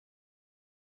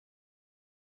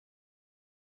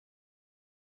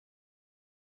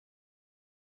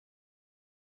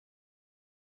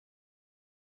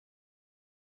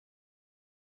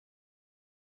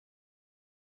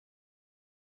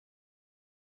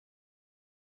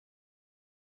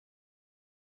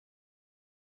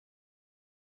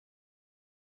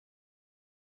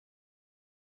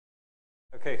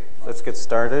Okay, let's get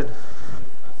started.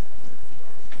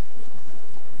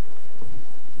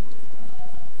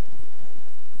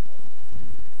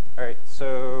 All right,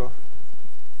 so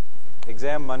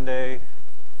exam Monday,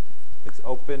 it's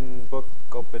open book,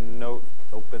 open note,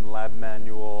 open lab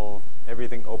manual,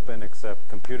 everything open except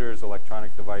computers,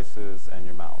 electronic devices, and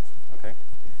your mouths, okay?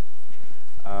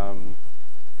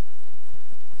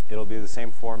 It'll be the same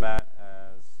format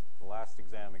as the last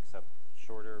exam except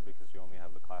shorter because you only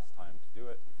have the class time to do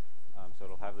it. So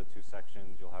it'll have the two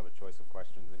sections. You'll have a choice of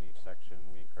questions in each section.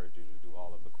 We encourage you to do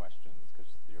all of the questions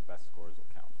because your best scores will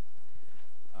count.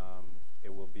 It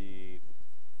will be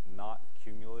not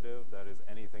cumulative. That is,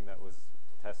 anything that was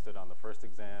tested on the first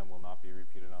exam will not be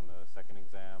repeated on the second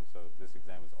exam. So this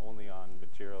exam is only on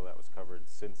material that was covered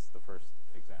since the first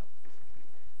exam.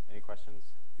 Any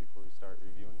questions before we start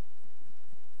reviewing?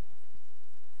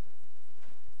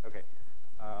 Okay.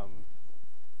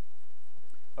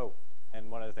 Oh,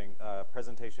 and one other thing,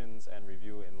 presentations and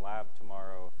review in lab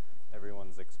tomorrow,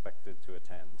 everyone's expected to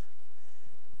attend.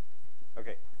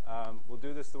 Okay, we'll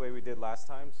do this the way we did last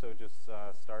time, so just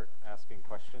start asking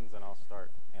questions and I'll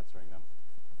start answering them.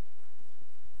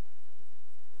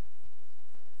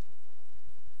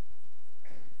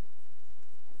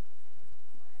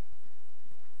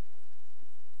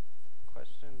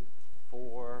 Question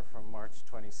 4 from March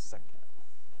 22nd.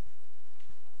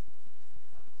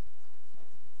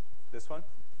 This one?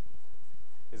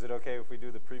 Is it okay if we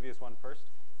do the previous one first?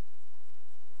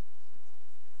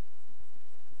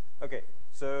 Okay,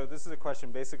 so this is a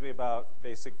question basically about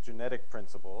basic genetic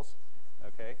principles,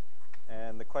 okay?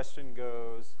 And the question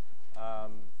goes,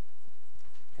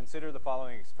 consider the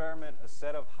following experiment. A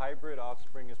set of hybrid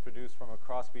offspring is produced from a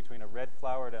cross between a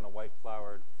red-flowered and a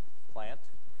white-flowered plant.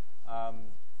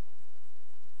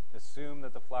 Assume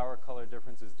that the flower color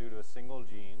difference is due to a single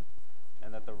gene,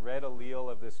 and that the red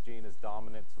allele of this gene is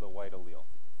dominant to the white allele.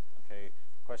 Okay,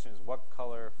 the question is, what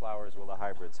color flowers will the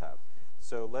hybrids have?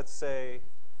 So let's say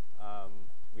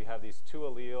we have these two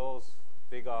alleles,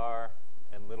 big R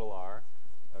and little r.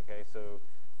 Okay, so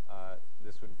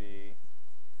this would be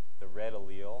the red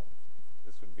allele.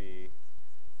 This would be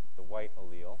the white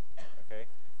allele. Okay,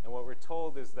 and what we're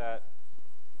told is that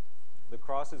the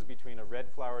cross is between a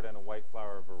red-flowered and a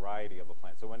white-flowered variety of a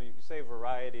plant. So when you say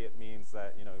variety, it means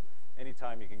that, you know,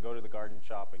 anytime you can go to the garden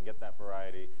shop and get that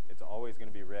variety, it's always going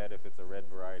to be red if it's a red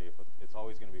variety. If it's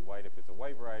always going to be white if it's a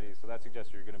white variety. So that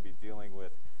suggests you're going to be dealing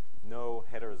with no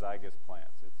heterozygous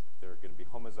plants. They're going to be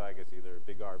homozygous, either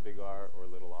big R, or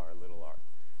little r, little r.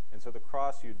 And so the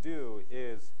cross you do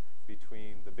is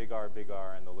between the big R,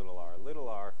 and the little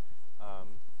r,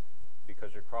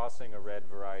 because you're crossing a red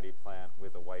variety plant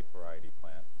with a white variety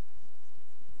plant.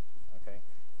 Okay,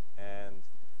 and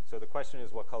so the question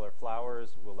is, what color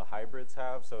flowers will the hybrids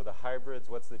have? So the hybrids,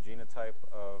 what's the genotype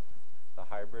of the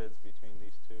hybrids between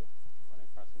these two when I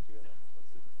cross them together?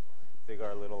 What's the big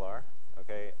R, little r?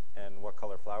 Okay, and what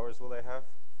color flowers will they have?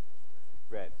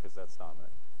 Red, because that's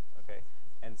dominant. Okay,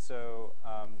 and so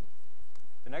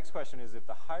the next question is, if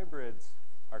the hybrids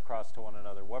are crossed to one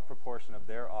another, what proportion of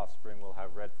their offspring will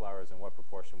have red flowers and what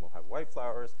proportion will have white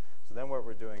flowers? So then what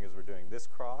we're doing is we're doing this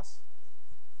cross,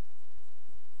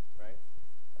 right?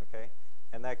 Okay,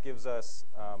 and that gives us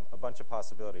a bunch of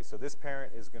possibilities. So this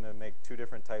parent is going to make two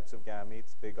different types of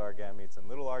gametes, big R gametes and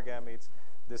little r gametes.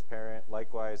 This parent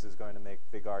likewise is going to make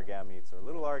big R gametes or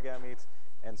little r gametes.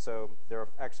 And so there are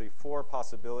actually 4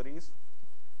 possibilities.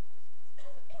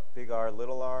 Big R,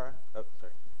 little r, oh,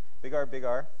 sorry. Big R, big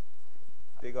R,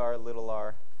 little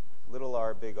r,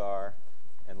 big R,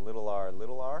 and little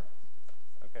r.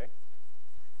 Okay?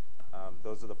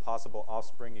 Those are the possible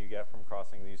offspring you get from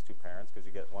crossing these two parents, because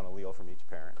you get one allele from each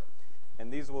parent.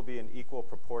 And these will be in equal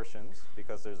proportions,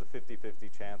 because there's a 50-50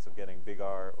 chance of getting big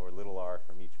R or little r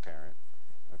from each parent.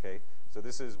 Okay? So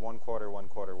this is 1/4,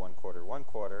 1/4, 1/4,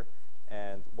 1/4.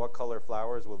 And what color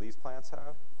flowers will these plants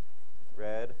have?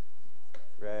 Red,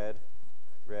 red,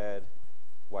 red,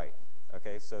 white.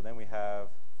 Okay, so then we have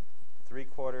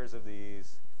 3/4 of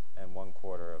these and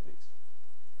 1/4 of these.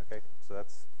 Okay, so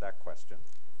that's that question.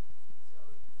 So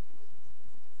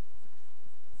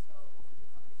the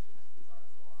combination of big R,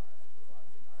 little r, and little r,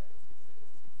 big R is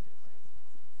different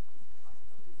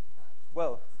possibilities.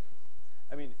 Well,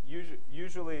 I mean,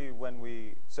 usually when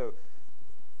we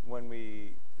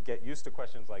get used to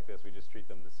questions like this, we just treat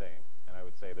them the same. And I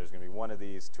would say there's going to be one of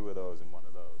these, 2 of those, and 1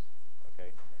 of those.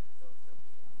 Okay?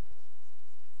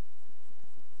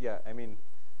 Yeah, I mean,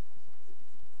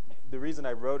 the reason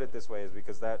I wrote it this way is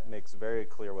because that makes very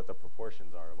clear what the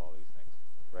proportions are of all these things,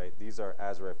 right? These are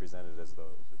as represented as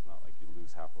those. It's not like you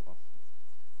lose half of them.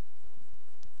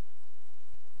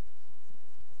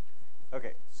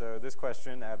 Okay, so this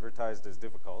question advertised as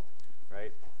difficult,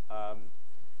 right?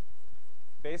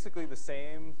 Basically the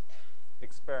same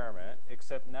experiment,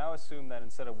 except now assume that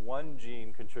instead of one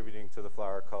gene contributing to the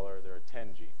flower color, there are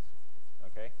 10 genes,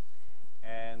 okay?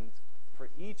 And for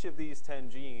each of these 10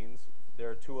 genes, there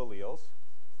are two alleles.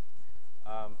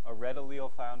 A red allele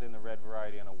found in the red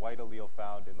variety and a white allele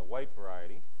found in the white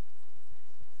variety.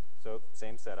 So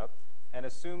same setup. And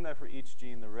assume that for each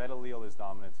gene, the red allele is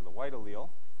dominant to the white allele,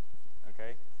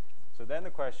 okay? So then the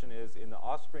question is, in the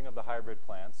offspring of the hybrid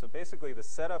plant, so basically the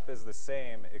setup is the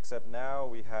same, except now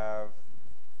we have,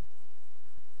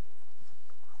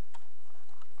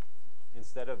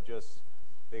 instead of just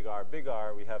big R,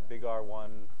 we have big R1,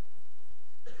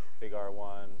 big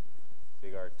R1,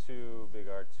 big R2, big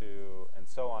R2, and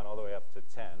so on all the way up to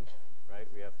 10, right?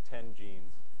 We have 10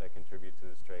 genes that contribute to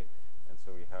this trait, and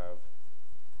so we have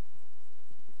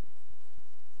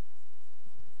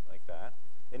like that.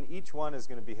 And each one is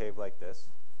going to behave like this,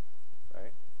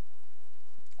 right?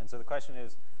 And so the question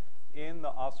is, in the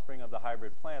offspring of the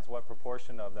hybrid plants, what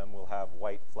proportion of them will have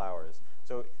white flowers?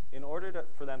 So in order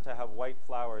for them to have white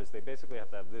flowers, they basically have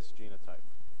to have this genotype.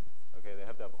 Okay, they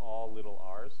have to have all little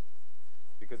r's.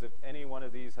 Because if any one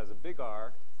of these has a big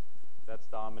R, that's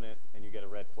dominant, and you get a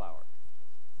red flower.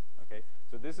 Okay,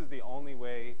 so this is the only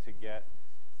way to get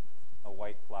a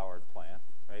white flowered plant,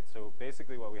 right? So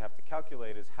basically what we have to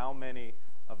calculate is how many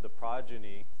of the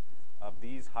progeny of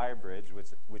these hybrids,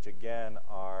 which again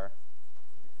are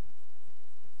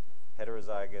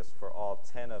heterozygous for all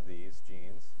 10 of these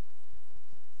genes,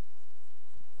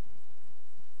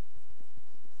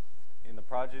 in the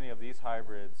progeny of these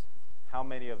hybrids, how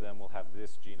many of them will have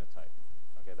this genotype?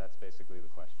 Okay, that's basically the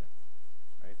question,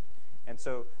 right? And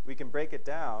so we can break it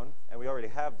down, and we already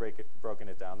have broken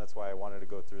it down. That's why I wanted to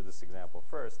go through this example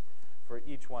first, for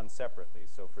each one separately.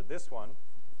 So for this one,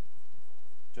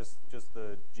 just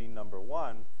the gene number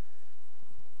 1,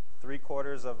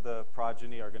 3/4 of the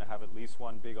progeny are going to have at least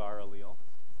one big R allele,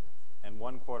 and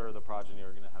 1/4 of the progeny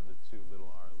are going to have the two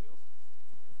little R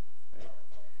alleles. Right?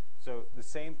 So the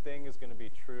same thing is going to be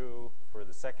true for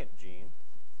the second gene,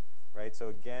 right? So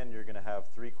again, you're going to have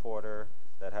 3/4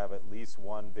 that have at least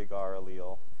one big R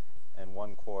allele, and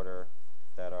 1/4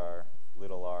 that are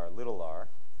little r, little r.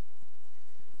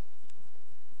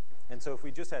 And so if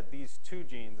we just had these 2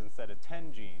 genes instead of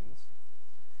 10 genes,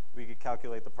 we could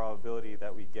calculate the probability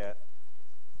that we get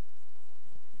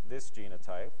this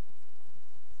genotype,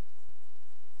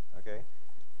 okay?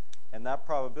 And that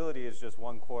probability is just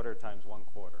 1/4 times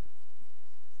 1/4,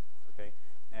 okay?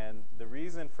 And the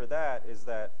reason for that is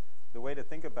that the way to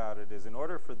think about it is in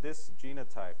order for this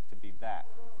genotype to be that,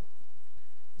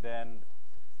 then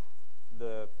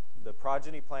the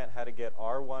progeny plant had to get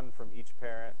R1 from each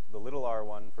parent, the little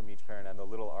r1 from each parent, and the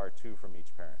little r2 from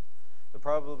each parent. The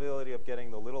probability of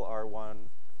getting the little r1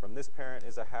 from this parent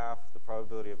is a half. The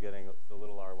probability of getting the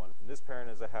little r1 from this parent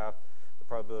is a half. The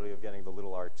probability of getting the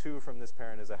little r2 from this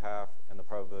parent is a half. And the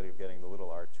probability of getting the little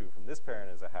r2 from this parent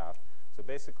is a half. So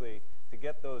basically, to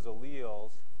get those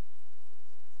alleles,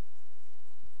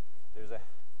 there's a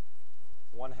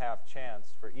 1/2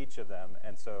 chance for each of them.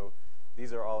 And so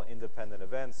these are all independent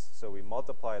events. So we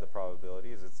multiply the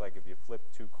probabilities. It's like if you flip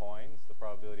 2 coins, the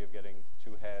probability of getting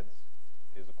 2 heads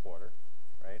is 1/4,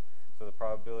 right? So the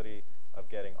probability of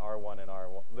getting R1 and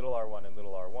R1, little r1 and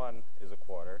little r1 is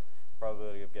 1/4.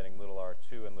 Probability of getting little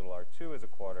r2 and little r2 is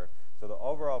 1/4. So the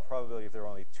overall probability, if there are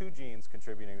only 2 genes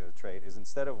contributing to the trait, is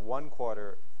instead of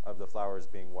 1/4 of the flowers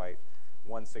being white,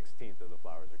 1/16 of the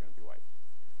flowers are going to be white.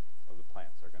 Of the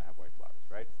plants are going to have white flowers,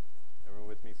 right? Everyone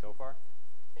with me so far?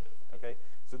 Okay,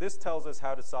 so this tells us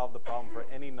how to solve the problem for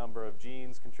any number of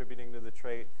genes contributing to the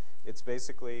trait. It's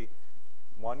basically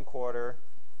 1/4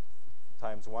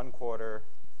 times 1/4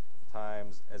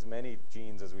 times as many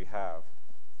genes as we have,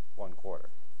 1/4.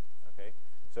 Okay,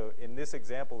 so in this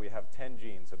example we have 10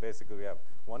 genes. So basically we have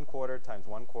 1/4 times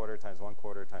 1/4 times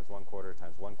 1/4 times 1/4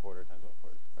 times 1/4 times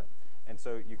 1/4. Right? And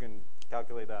so you can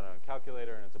calculate that on a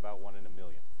calculator, and it's about 1 in a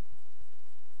million.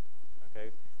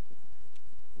 Okay,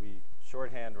 we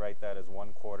shorthand write that as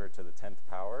 1/4 to the 10th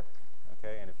power.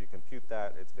 Okay, and if you compute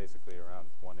that, it's basically around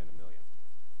 1 in a million.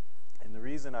 And the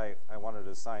reason I wanted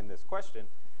to assign this question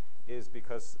is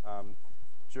because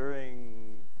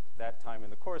during that time in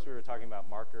the course, we were talking about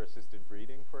marker-assisted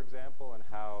breeding, for example, and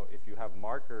how if you have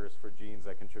markers for genes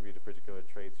that contribute to particular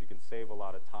traits, you can save a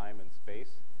lot of time and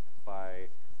space by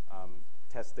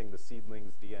testing the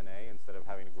seedling's DNA instead of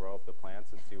having to grow up the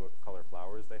plants and see what color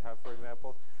flowers they have, for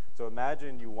example. So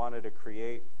imagine you wanted to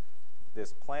create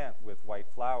this plant with white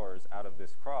flowers out of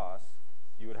this cross.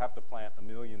 You would have to plant 1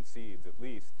 million seeds at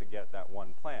least to get that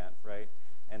one plant, right?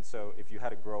 And so if you had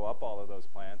to grow up all of those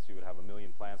plants, you would have a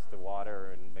million plants to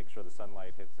water and make sure the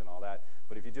sunlight hits and all that.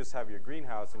 But if you just have your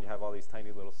greenhouse and you have all these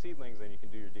tiny little seedlings, then you can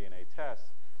do your DNA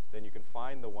tests, then you can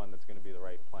find the one that's going to be the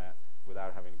right plant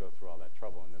without having to go through all that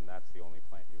trouble, and then that's the only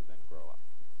plant you would then grow up.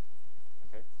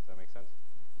 Okay, does that make sense?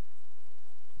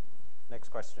 Next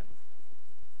question.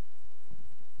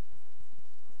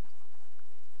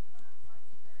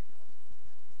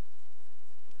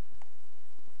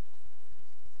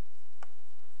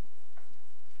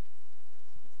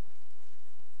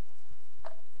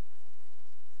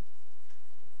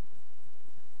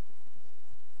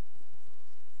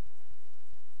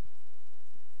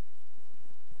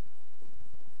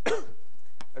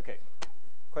 Okay,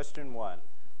 question 1.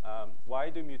 Why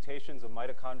do mutations of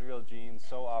mitochondrial genes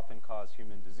so often cause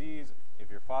human disease?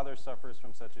 If your father suffers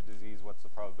from such a disease, what's the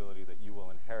probability that you will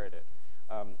inherit it?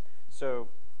 So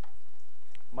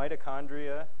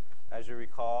mitochondria, as you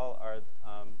recall, are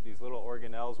these little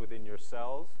organelles within your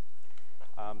cells.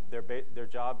 Their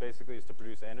job basically is to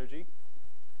produce energy.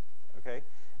 Okay?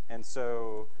 And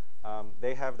so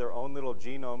they have their own little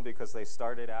genome because they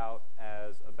started out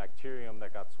as a bacterium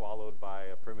that got swallowed by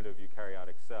a primitive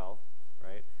eukaryotic cell,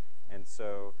 right? And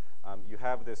so you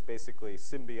have this basically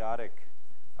symbiotic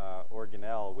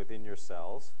organelle within your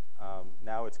cells.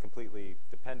 Now it's completely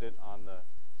dependent on the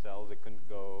cells. It couldn't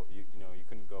go, you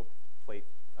couldn't go plate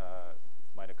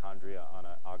mitochondria on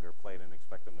an agar plate and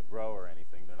expect them to grow or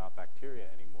anything. They're not bacteria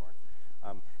anymore.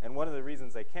 And one of the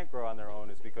reasons they can't grow on their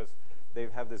own is because they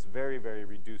have this very, very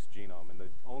reduced genome, and the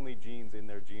only genes in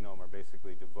their genome are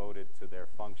basically devoted to their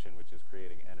function, which is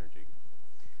creating energy.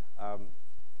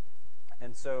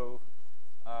 And so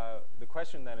the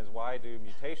question then is, why do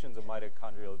mutations of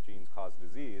mitochondrial genes cause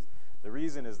disease? The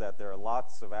reason is that there are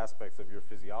lots of aspects of your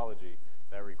physiology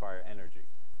that require energy,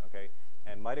 okay?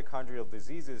 And mitochondrial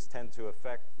diseases tend to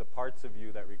affect the parts of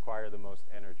you that require the most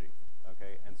energy,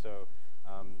 okay? And so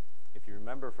if you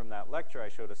remember from that lecture, I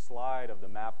showed a slide of the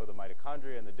map of the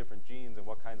mitochondria and the different genes and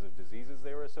what kinds of diseases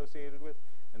they were associated with.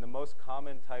 And the most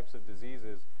common types of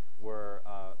diseases were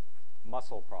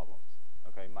muscle problems,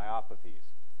 okay, myopathies,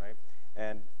 right?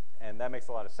 And that makes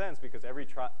a lot of sense because every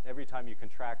time you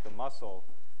contract a muscle,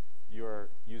 you're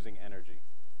using energy,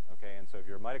 okay? And so if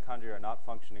your mitochondria are not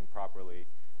functioning properly,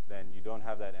 then you don't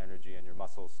have that energy and your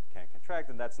muscles can't contract.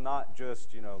 And that's not just,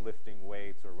 lifting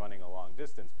weights or running a long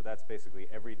distance, but that's basically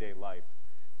everyday life,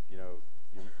 you're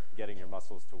getting your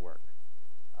muscles to work.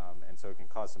 And so it can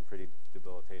cause some pretty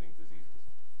debilitating diseases.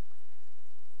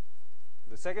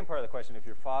 The second part of the question, if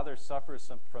your father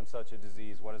suffers from such a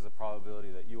disease, what is the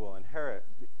probability that you will inherit?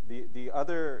 The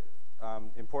other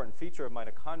important feature of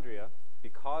mitochondria,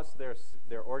 because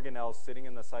they're organelles sitting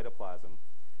in the cytoplasm,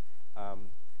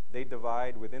 they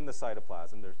divide within the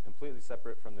cytoplasm. They're completely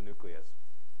separate from the nucleus.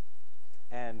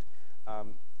 And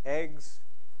eggs,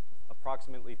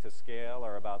 approximately to scale,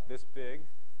 are about this big,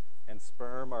 and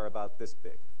sperm are about this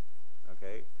big,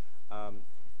 okay?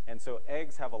 And so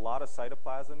eggs have a lot of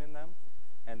cytoplasm in them,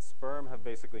 and sperm have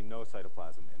basically no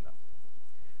cytoplasm in them.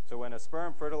 So when a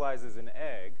sperm fertilizes an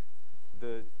egg,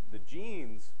 the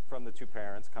genes from the two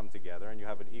parents come together, and you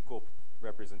have an equal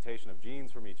representation of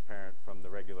genes from each parent from the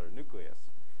regular nucleus.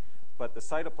 But the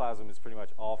cytoplasm is pretty much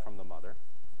all from the mother,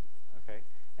 okay?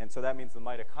 And so that means the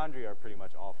mitochondria are pretty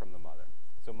much all from the mother.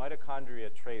 So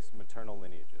mitochondria trace maternal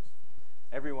lineages.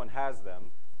 Everyone has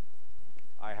them.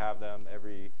 I have them.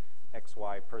 Every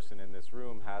XY person in this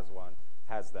room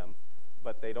has them,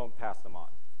 but they don't pass them on,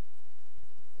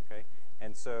 okay?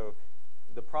 And so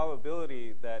the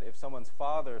probability that if someone's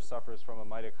father suffers from a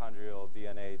mitochondrial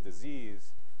DNA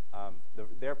disease,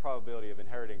 their probability of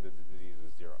inheriting the disease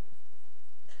is 0.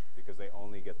 Because they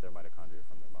only get their mitochondria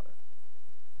from their mother.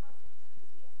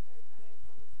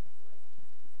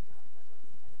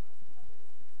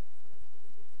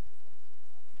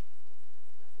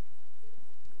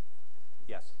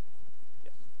 Yes.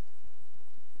 Yes.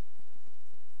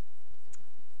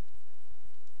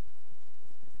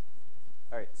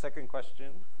 All right, second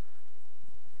question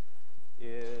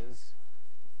is,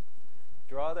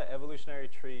 draw the evolutionary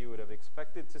tree you would have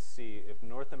expected to see if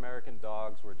North American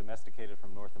dogs were domesticated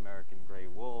from North American gray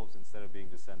wolves instead of being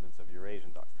descendants of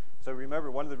Eurasian dogs. So remember,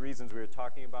 one of the reasons we were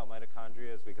talking about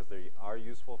mitochondria is because they are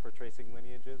useful for tracing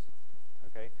lineages,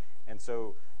 okay? And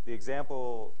so the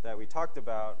example that we talked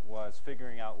about was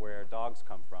figuring out where dogs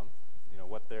come from,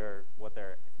 what their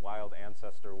wild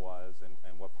ancestor was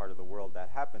and what part of the world that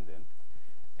happened in.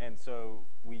 And so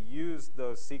we used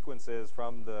those sequences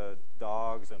from the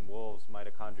dogs and wolves'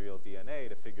 mitochondrial DNA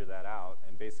to figure that out.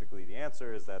 And basically the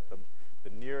answer is that the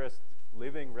nearest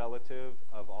living relative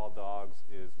of all dogs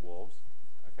is wolves,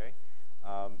 okay?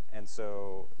 And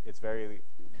so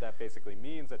that basically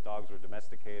means that dogs were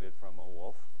domesticated from a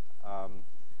wolf.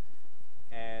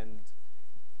 And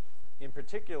in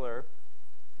particular,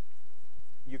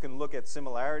 you can look at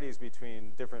similarities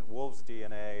between different wolves'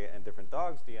 DNA and different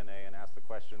dogs' DNA and ask the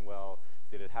question, well,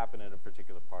 did it happen in a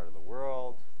particular part of the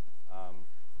world?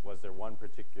 Was there one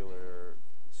particular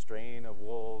strain of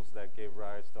wolves that gave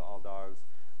rise to all dogs?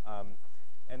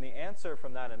 And the answer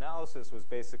from that analysis was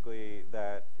basically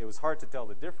that it was hard to tell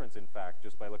the difference, in fact,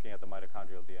 just by looking at the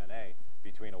mitochondrial DNA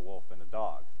between a wolf and a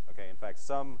dog. Okay, in fact,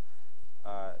 some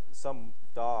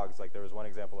dogs, like there was one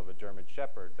example of a German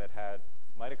Shepherd that had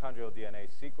mitochondrial DNA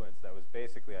sequence that was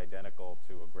basically identical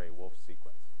to a gray wolf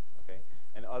sequence. Okay,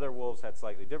 and other wolves had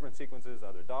slightly different sequences,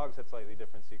 other dogs had slightly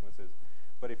different sequences.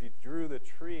 But if you drew the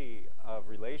tree of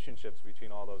relationships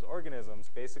between all those organisms,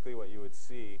 basically what you would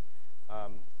see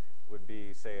would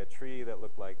be, say, a tree that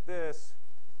looked like this,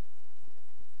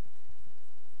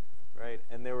 right?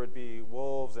 And there would be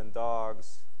wolves and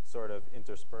dogs sort of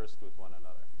interspersed with one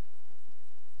another,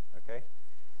 okay?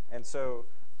 And so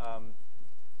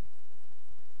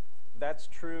that's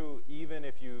true even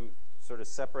if you sort of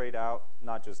separate out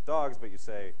not just dogs, but you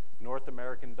say North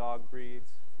American dog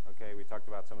breeds, okay? We talked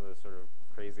about some of the sort of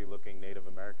crazy-looking Native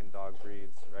American dog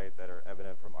breeds, right, that are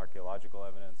evident from archaeological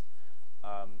evidence.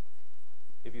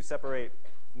 If you separate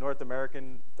North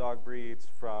American dog breeds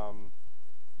from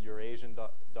Eurasian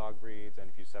dog breeds, and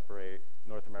if you separate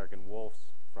North American wolves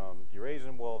from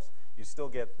Eurasian wolves, you still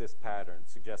get this pattern,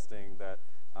 suggesting that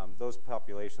those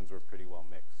populations were pretty well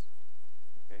mixed.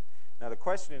 Okay? Now the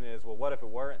question is, well, what if it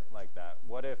weren't like that?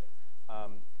 What if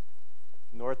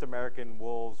North American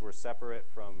wolves were separate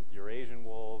from Eurasian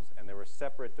wolves, and there were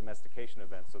separate domestication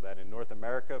events, so that in North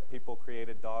America, people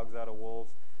created dogs out of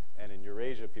wolves, and in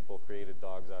Eurasia, people created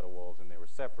dogs out of wolves, and they were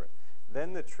separate.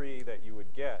 Then the tree that you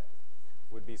would get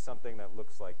would be something that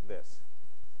looks like this.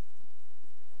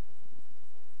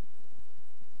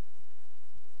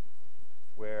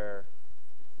 Where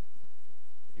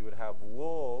you would have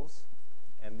wolves,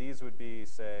 and these would be,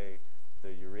 say,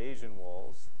 the Eurasian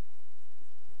wolves,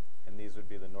 and these would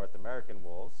be the North American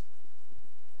wolves.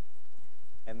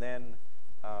 And then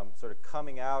sort of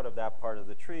coming out of that part of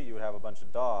the tree, you would have a bunch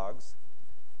of dogs,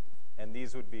 and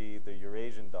these would be the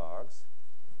Eurasian dogs,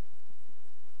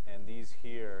 and these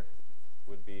here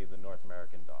would be the North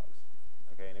American dogs.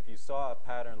 Okay, and if you saw a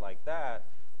pattern like that,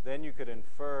 then you could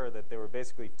infer that there were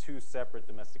basically two separate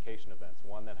domestication events,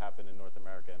 one that happened in North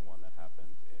America and one that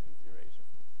happened in Eurasia.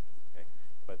 Okay,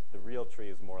 but the real tree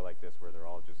is more like this, where they're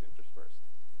all just interspersed.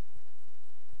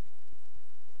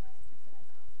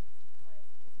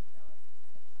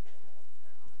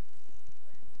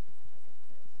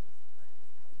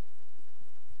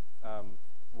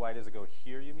 Why does it go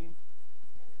here, you mean?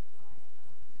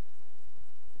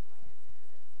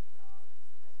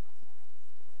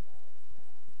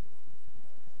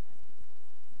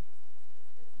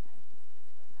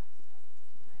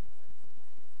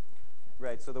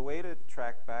 Right, so the way to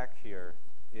track back here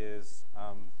is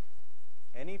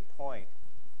any point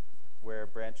where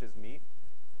branches meet,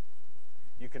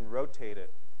 you can rotate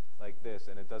it like this,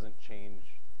 and it doesn't change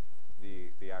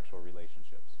the actual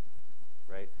relationships,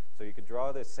 right? So you could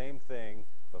draw this same thing,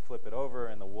 but flip it over,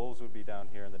 and the wolves would be down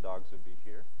here, and the dogs would be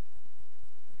here,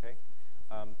 okay?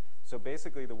 So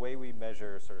basically, the way we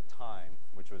measure sort of time,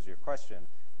 which was your question,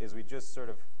 is we just sort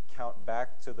of count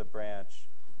back to the branch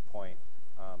point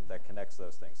that connects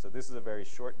those things. So this is a very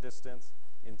short distance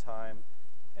in time,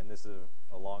 and this is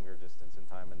a longer distance in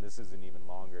time, and this is an even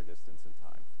longer distance in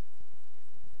time.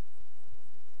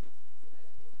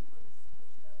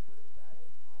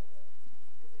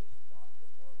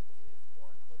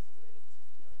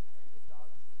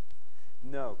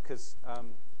 No, because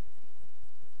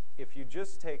if you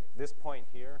just take this point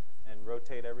here and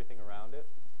rotate everything around it,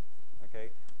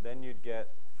 okay, then you'd get,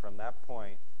 from that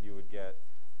point, you would get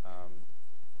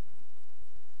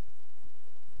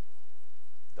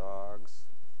dogs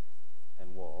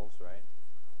and wolves, right?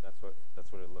 That's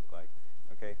what it looked like,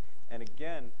 okay? And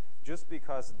again, just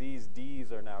because these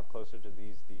Ds are now closer to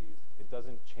these Ds, it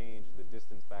doesn't change the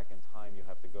distance back in time you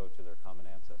have to go to their common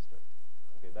ancestor.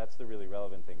 Okay, that's the really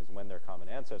relevant thing, is when their common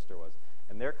ancestor was.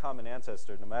 And their common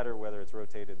ancestor, no matter whether it's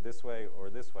rotated this way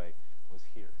or this way, was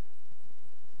here.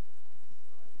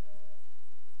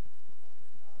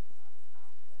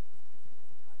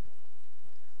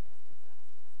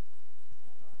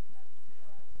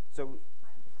 So,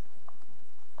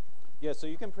 yeah, so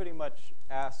you can pretty much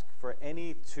ask for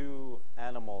any two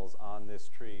animals on this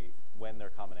tree when their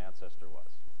common ancestor was,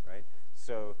 right?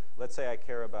 So let's say I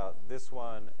care about this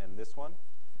one and this one,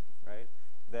 right?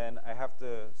 then I have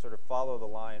to sort of follow the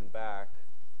line back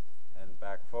and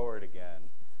back forward again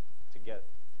to get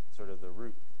sort of the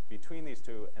route between these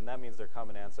two, and that means their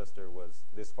common ancestor was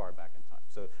this far back in time.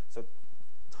 So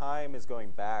time is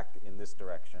going back in this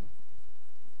direction,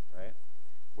 right?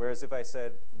 Whereas if I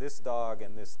said this dog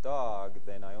and this dog,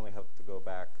 then I only have to go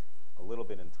back a little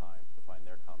bit in time to find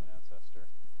their common ancestor.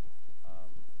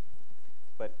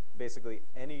 But basically,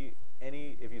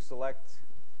 if you select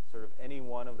sort of any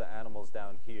one of the animals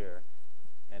down here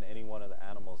and any one of the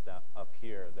animals down up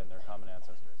here, then their common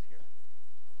ancestor is here.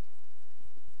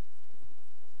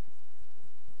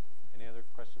 Any other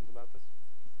questions about this?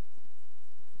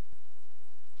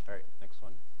 All right, next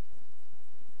one.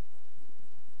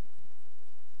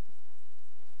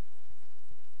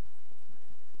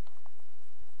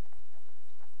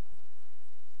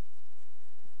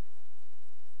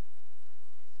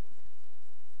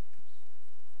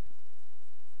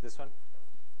 This one?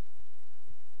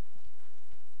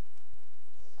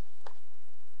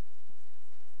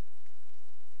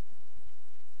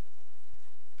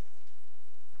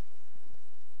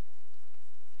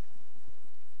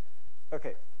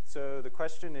 Okay, so the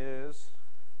question is,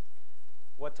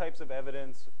 what types of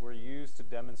evidence were used to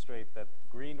demonstrate that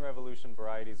green revolution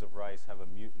varieties of rice have a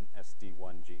mutant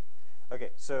SD1 gene? Okay,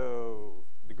 so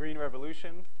the Green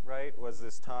Revolution, right, was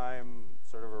this time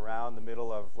sort of around the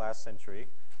middle of last century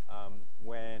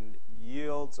when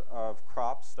yields of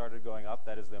crops started going up.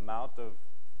 That is, the amount of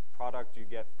product you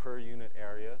get per unit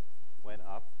area went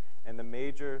up. And the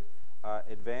major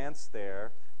advance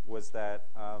there was that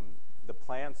the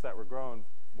plants that were grown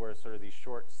were sort of these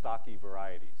short, stocky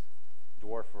varieties,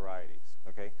 dwarf varieties,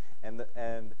 okay?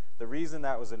 And the reason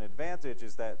that was an advantage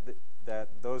is that that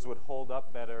those would hold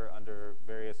up better under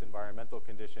various environmental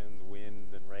conditions,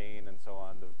 wind and rain and so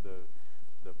on.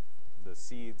 The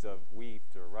seeds of wheat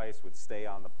or rice would stay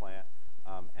on the plant,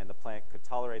 and the plant could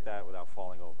tolerate that without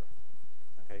falling over,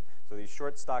 okay? So these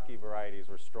short, stocky varieties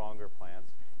were stronger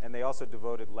plants, and they also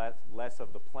devoted less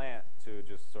of the plant to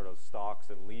just sort of stalks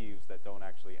and leaves that don't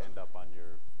actually end up on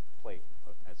your plate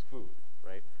as food,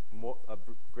 right? A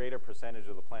greater percentage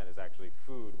of the plant is actually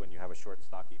food when you have a short,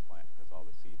 stocky plant, because all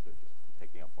the seeds are just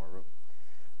taking up more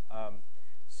room.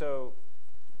 So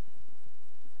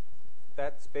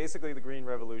that's basically the Green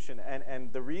Revolution,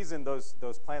 and the reason those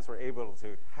plants were able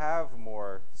to have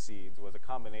more seeds was a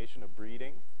combination of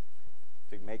breeding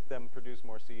to make them produce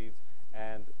more seeds,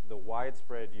 and the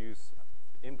widespread use,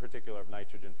 in particular, of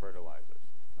nitrogen fertilizers,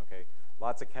 okay?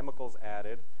 Lots of chemicals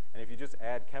added, and if you just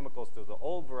add chemicals to the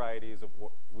old varieties of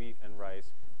wheat and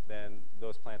rice, then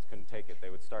those plants couldn't take it. They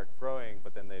would start growing,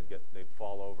 but then they'd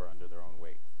fall over under their own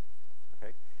weight,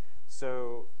 okay?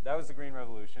 So that was the Green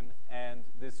Revolution, and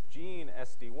this gene,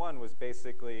 SD1, was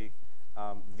basically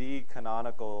the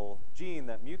canonical gene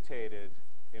that mutated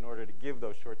in order to give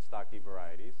those short, stocky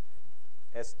varieties.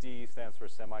 SD stands for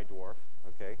semi-dwarf,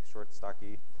 okay, short,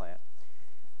 stocky plant.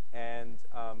 And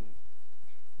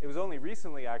it was only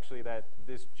recently, actually, that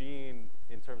this gene,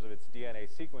 in terms of its DNA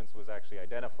sequence, was actually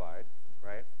identified,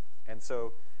 right? And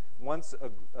so once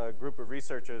a group of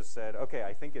researchers said, okay,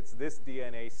 I think it's this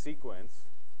DNA sequence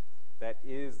that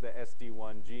is the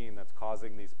SD1 gene that's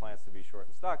causing these plants to be short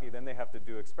and stocky, then they have to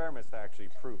do experiments to actually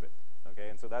prove it, okay?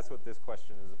 And so that's what this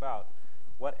question is about.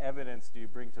 What evidence do you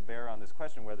bring to bear on this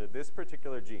question, whether this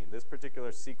particular gene, this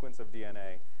particular sequence of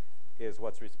DNA, is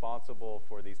what's responsible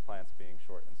for these plants being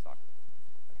short and stocky,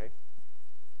 okay?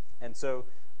 And so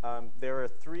there are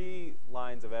three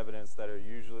lines of evidence that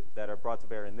are brought to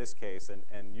bear in this case,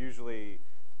 and usually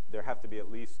there have to be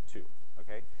at least two,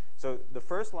 okay? So the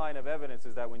first line of evidence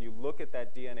is that when you look at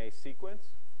that DNA sequence,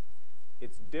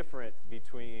 it's different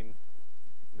between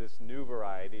this new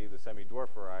variety, the semi-dwarf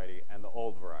variety, and the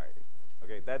old variety.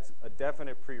 Okay, that's a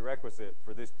definite prerequisite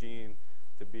for this gene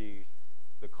to be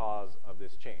the cause of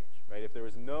this change, right? If there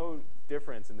was no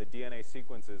difference in the DNA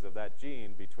sequences of that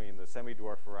gene between the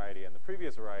semi-dwarf variety and the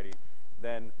previous variety,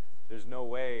 then there's no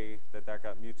way that that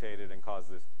got mutated and caused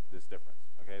this difference.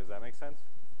 Okay, does that make sense?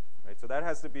 Right, so that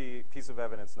has to be piece of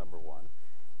evidence number one.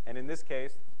 And in this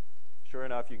case, sure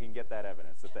enough, you can get that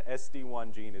evidence that the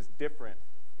SD1 gene is different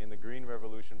in the Green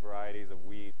Revolution varieties of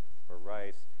wheat or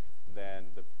rice than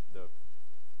the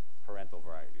parental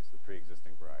varieties, the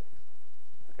pre-existing varieties,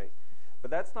 okay? But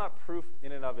that's not proof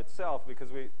in and of itself, because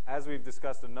as we've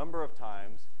discussed a number of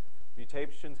times,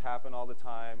 mutations happen all the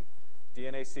time.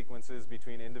 DNA sequences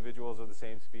between individuals of the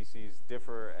same species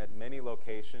differ at many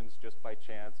locations just by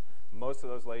chance. Most of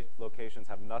those locations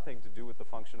have nothing to do with the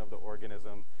function of the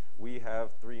organism. We have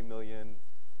 3 million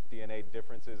DNA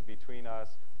differences between us.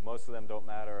 Most of them don't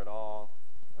matter at all,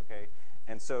 okay?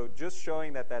 And And so just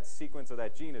showing that that sequence of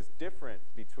that gene is different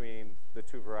between the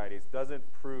two varieties doesn't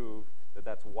prove that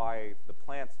that's why the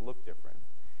plants look different.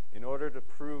 In order to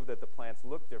prove that the plants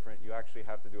look different, you actually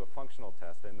have to do a functional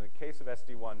test. And in the case of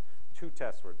SD1, 2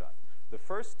 tests were done. The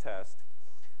first test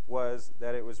was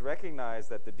that it was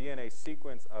recognized that the DNA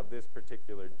sequence of this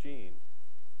particular gene,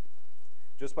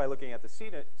 just by looking at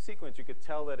the sequence, you could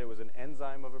tell that it was an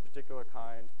enzyme of a particular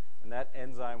kind, and that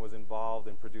enzyme was involved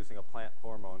in producing a plant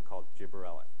hormone called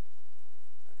gibberellin.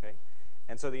 Okay?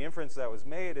 And so the inference that was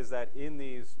made is that in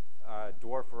these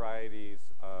dwarf varieties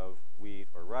of wheat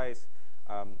or rice,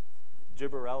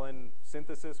 gibberellin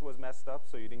synthesis was messed up,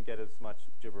 so you didn't get as much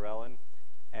gibberellin.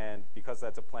 And because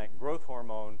that's a plant growth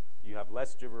hormone, you have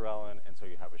less gibberellin, and so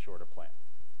you have a shorter plant.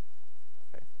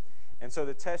 Okay? And so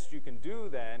the test you can do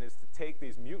then is to take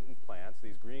these mutant plants,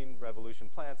 these green revolution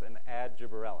plants, and add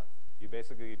gibberellin. You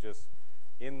basically just,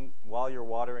 while you're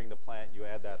watering the plant, you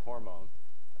add that hormone.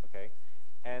 Okay?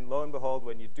 And lo and behold,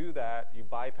 when you do that, you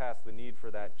bypass the need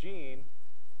for that gene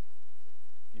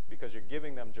because you're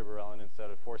giving them gibberellin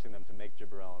instead of forcing them to make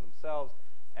gibberellin themselves,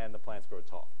 and the plants grow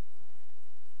tall.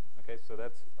 Okay, so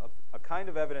that's a kind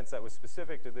of evidence that was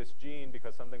specific to this gene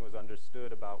because something was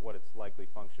understood about what its likely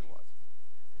function was.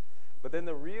 But then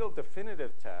the real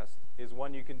definitive test is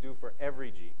one you can do for every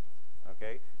gene,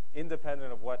 okay,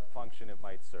 independent of what function it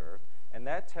might serve. And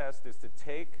that test is to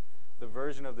take the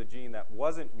version of the gene that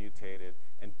wasn't mutated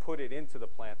and put it into the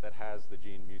plant that has the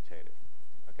gene mutated.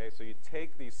 Okay, so you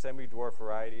take these semi-dwarf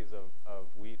varieties of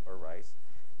wheat or rice,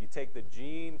 you take the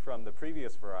gene from the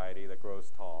previous variety that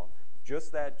grows tall,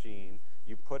 just that gene,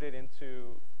 you put it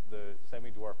into the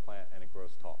semi-dwarf plant and it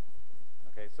grows tall.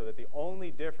 Okay, so that the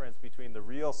only difference between the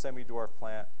real semi-dwarf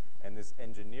plant and this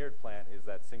engineered plant is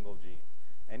that single gene.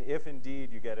 And if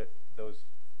indeed you get those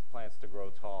plants to grow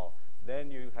tall,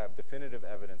 then you have definitive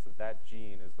evidence that that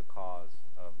gene is the cause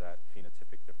of that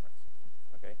phenotypic difference.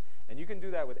 Okay? And you can do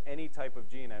that with any type of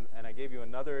gene. And I gave you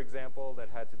another example that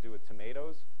had to do with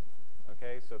tomatoes.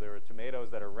 Okay, so there are tomatoes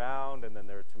that are round, and then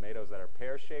there are tomatoes that are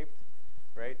pear-shaped.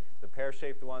 Right? The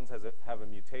pear-shaped ones have a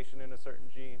mutation in a certain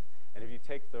gene. And if you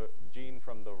take the gene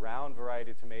from the round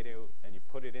variety tomato and you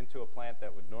put it into a plant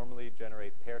that would normally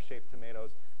generate pear-shaped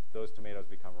tomatoes, those tomatoes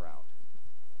become round.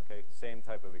 Okay? Same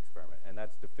type of experiment. And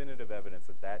that's definitive evidence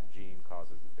that that gene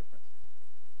causes the difference.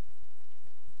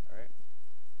 All right?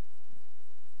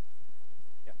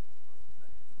 Yeah.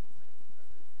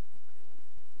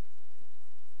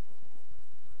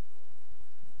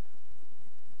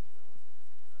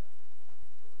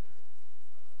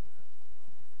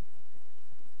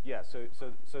 Yeah,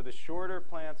 so the shorter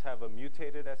plants have a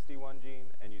mutated SD1 gene,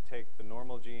 and you take the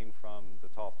normal gene from the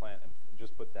tall plant and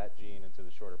just put that gene into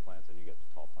the shorter plants, and you get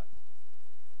the tall plant.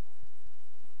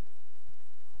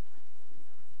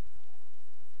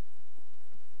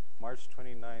 March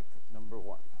 29th, number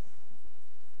 1.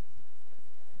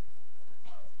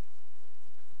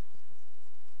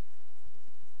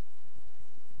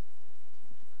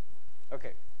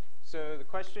 Okay, so the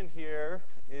question here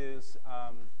is,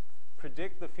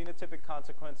 predict the phenotypic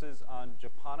consequences on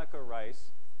japonica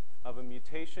rice of a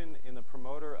mutation in the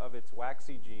promoter of its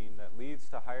waxy gene that leads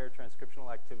to higher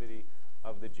transcriptional activity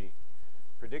of the gene.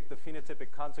 Predict the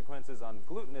phenotypic consequences on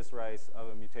glutinous rice of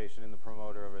a mutation in the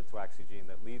promoter of its waxy gene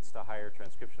that leads to higher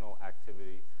transcriptional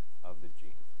activity of the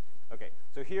gene. Okay,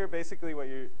 so here basically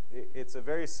it's a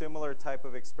very similar type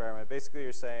of experiment. Basically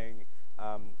you're saying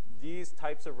these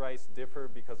types of rice differ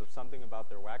because of something about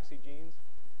their waxy genes.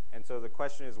 And so the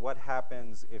question is, what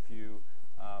happens if you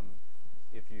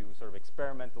sort of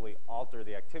experimentally alter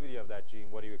the activity of that gene?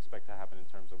 What do you expect to happen in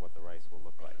terms of what the rice will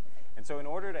look like? And so in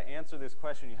order to answer this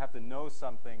question, you have to know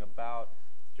something about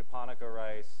japonica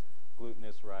rice,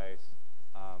 glutinous rice,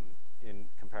 in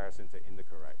comparison to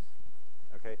indica rice.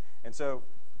 Okay? And so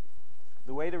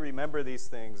the way to remember these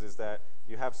things is that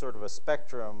you have sort of a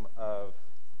spectrum of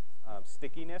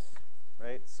stickiness,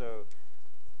 right? So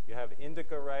you have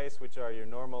indica rice, which are your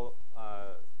normal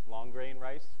long grain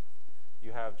rice.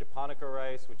 You have japonica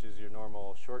rice, which is your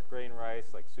normal short grain rice,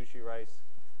 like sushi rice.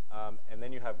 And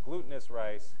then you have glutinous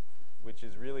rice, which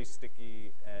is really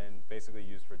sticky and basically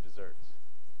used for desserts.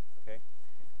 Okay?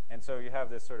 And so you have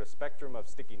this sort of spectrum of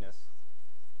stickiness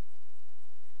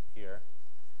here.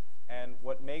 And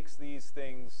what makes these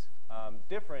things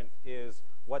different is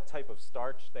what type of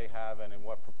starch they have and in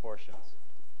what proportions.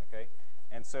 Okay?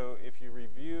 And so if you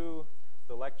review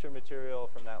the lecture material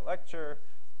from that lecture,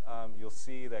 you'll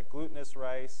see that glutinous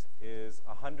rice is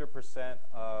 100%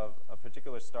 of a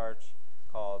particular starch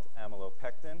called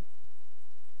amylopectin.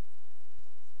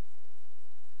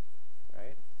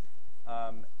 Right?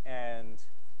 And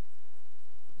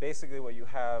basically what you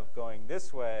have going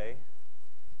this way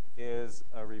is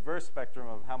a reverse spectrum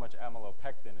of how much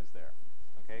amylopectin is there.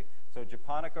 Okay? So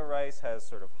japonica rice has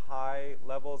sort of high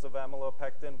levels of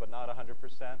amylopectin, but not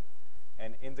 100%.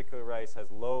 And indica rice has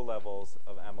low levels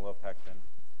of amylopectin.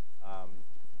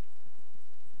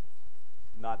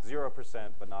 Not 0%,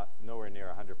 but not nowhere near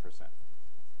 100%.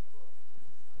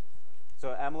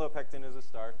 So amylopectin is a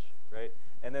starch, right?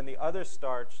 And then the other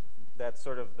starch, that's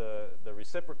sort of the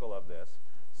reciprocal of this.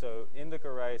 So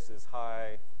indica rice is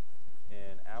high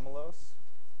in amylose.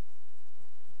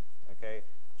 Okay?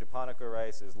 Japonica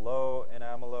rice is low in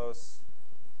amylose.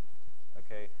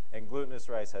 Okay? And glutinous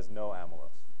rice has no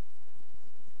amylose.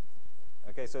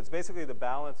 Okay, so it's basically the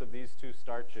balance of these two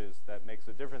starches that makes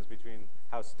the difference between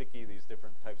how sticky these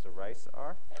different types of rice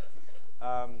are.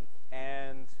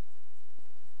 And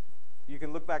you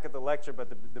can look back at the lecture, but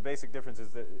the basic difference is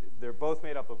that they're both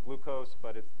made up of glucose,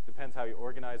 but it depends how you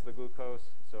organize the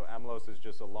glucose. So amylose is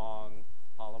just a long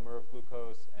polymer of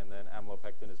glucose, and then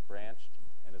amylopectin is branched,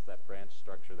 and it's that branch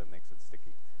structure that makes it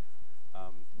sticky.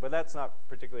 But that's not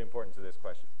particularly important to this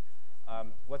question.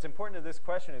 What's important to this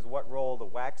question is what role the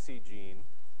waxy gene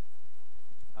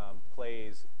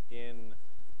plays in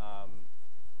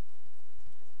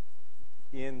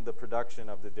the production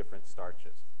of the different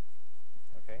starches.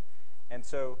 Okay? And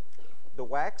so the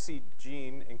waxy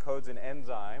gene encodes an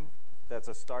enzyme that's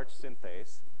a starch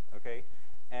synthase. Okay?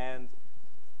 And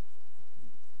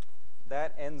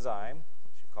that enzyme,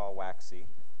 which you call waxy,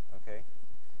 okay,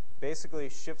 basically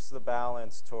shifts the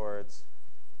balance towards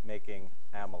making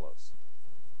amylose.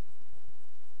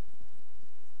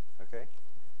 Okay?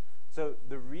 So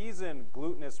the reason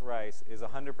glutinous rice is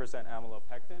 100%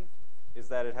 amylopectin is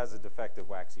that it has a defective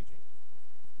waxy gene.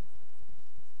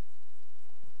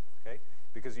 Okay?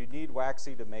 Because you need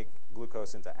waxy to make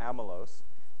glucose into amylose,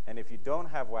 and if you don't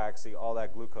have waxy, all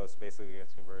that glucose basically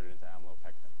gets converted into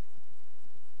amylopectin.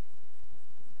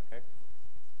 Okay?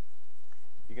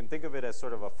 You can think of it as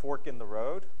sort of a fork in the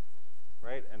road,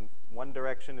 right? And one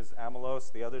direction is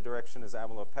amylose, the other direction is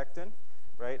amylopectin,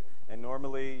 right? And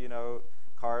normally, you know,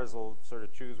 cars will sort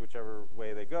of choose whichever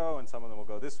way they go, and some of them will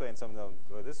go this way and some of them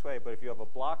will go this way. But if you have a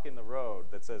block in the road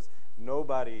that says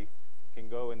nobody can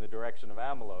go in the direction of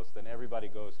amylose, then everybody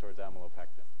goes towards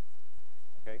amylopectin.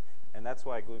 Okay? And that's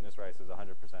why glutinous rice is 100%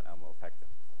 amylopectin.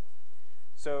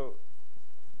 So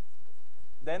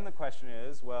then the question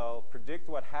is, well, predict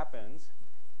what happens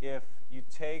if you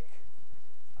take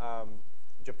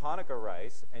japonica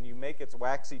rice and you make its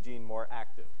waxy gene more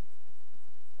active.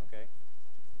 Okay?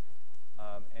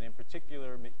 And in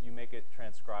particular, you make it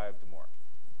transcribed more.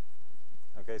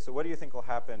 Okay, so what do you think will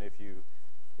happen if you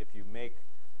make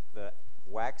the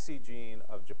waxy gene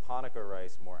of japonica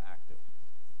rice more active?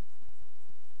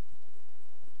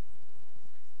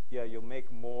 Yeah, you'll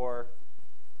make more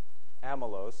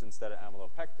amylose instead of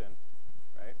amylopectin,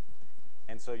 right?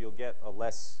 And so you'll get a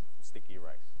less sticky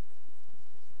rice.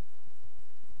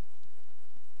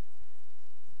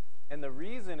 And the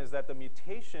reason is that the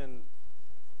mutation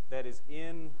that is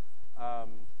in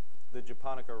the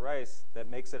japonica rice that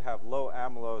makes it have low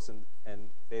amylose and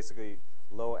basically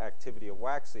low activity of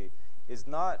waxy is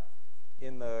not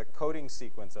in the coding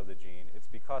sequence of the gene. It's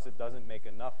because it doesn't make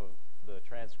enough of the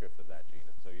transcript of that gene.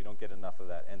 So you don't get enough of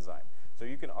that enzyme. So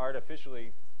you can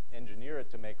artificially engineer it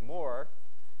to make more.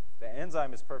 The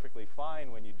enzyme is perfectly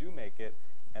fine when you do make it,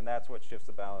 and that's what shifts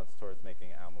the balance towards making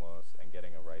amylose and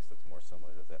getting a rice that's more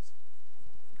similar to this.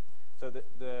 So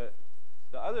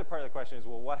the other part of the question is,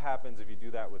 well, what happens if you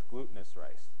do that with glutinous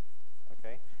rice?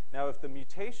 Okay? Now, if the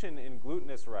mutation in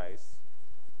glutinous rice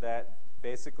that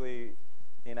basically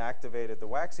inactivated the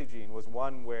waxy gene was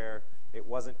one where it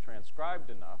wasn't transcribed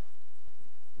enough,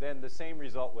 then the same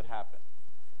result would happen.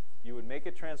 You would make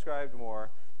it transcribed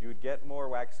more, you would get more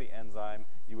waxy enzyme,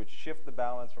 you would shift the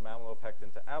balance from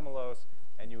amylopectin to amylose,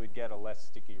 and you would get a less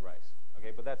sticky rice.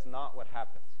 Okay? But that's not what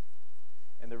happens.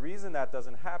 And the reason that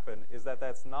doesn't happen is that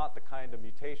that's not the kind of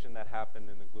mutation that happened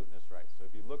in the glutinous rice. So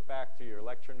if you look back to your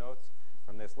lecture notes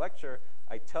from this lecture,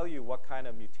 I tell you what kind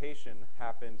of mutation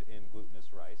happened in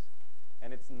glutinous rice.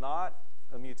 And it's not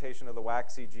a mutation of the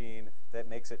waxy gene that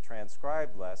makes it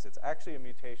transcribed less. It's actually a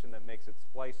mutation that makes it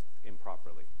spliced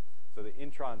improperly. So the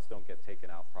introns don't get taken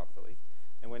out properly.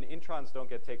 And when introns don't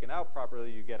get taken out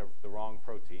properly, you get the wrong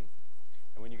protein.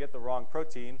 And when you get the wrong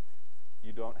protein,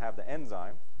 you don't have the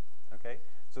enzyme. Okay?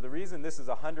 So the reason this is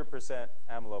 100%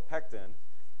 amylopectin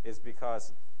is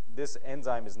because this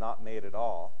enzyme is not made at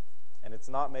all. And it's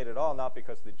not made at all not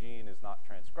because the gene is not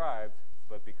transcribed,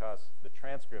 but because the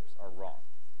transcripts are wrong.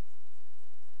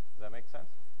 Does that make sense?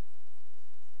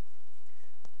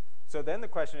 So then the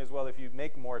question is, well, if you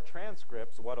make more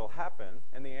transcripts, what will happen?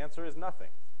 And the answer is nothing.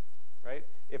 right?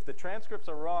 If the transcripts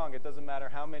are wrong, it doesn't matter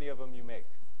how many of them you make.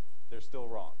 They're still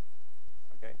wrong,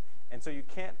 okay? And so you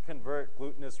can't convert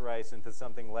glutinous rice into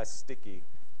something less sticky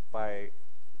by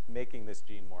making this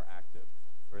gene more active,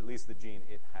 or at least the gene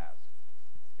it has.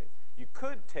 Okay? You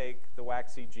could take the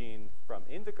waxy gene from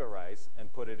indica rice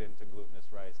and put it into glutinous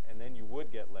rice, and then you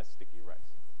would get less sticky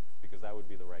rice, because that would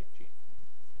be the right gene.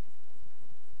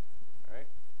 All right?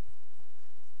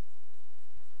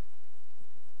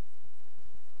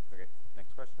 Okay,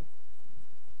 next question.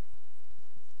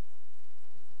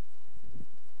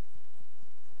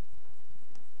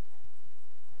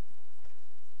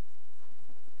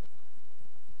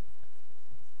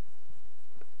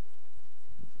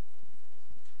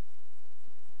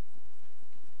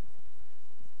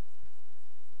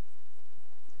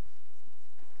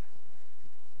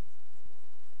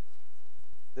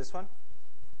 This one?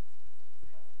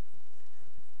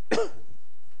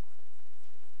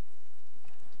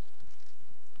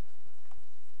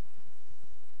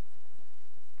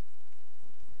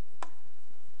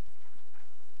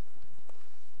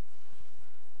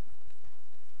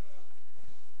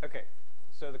 Okay,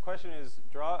 so the question is,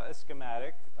 draw a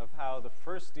schematic of how the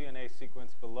first DNA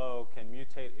sequence below can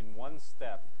mutate in one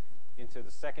step into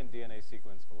the second DNA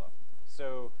sequence below.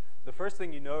 So the first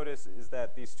thing you notice is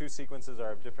that these two sequences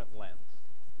are of different lengths,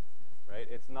 right?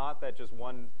 It's not that just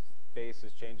one base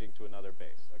is changing to another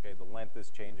base, okay? The length is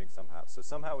changing somehow. So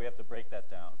somehow we have to break that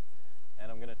down.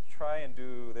 And I'm going to try and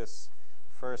do this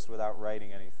first without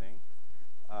writing anything.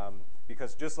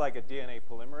 Because just like a DNA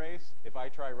polymerase, if I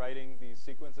try writing these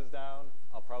sequences down,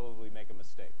 I'll probably make a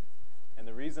mistake. And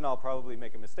the reason I'll probably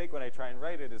make a mistake when I try and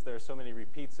write it is there are so many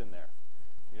repeats in there.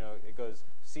 You know, it goes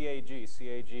CAG,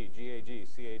 CAG, GAG,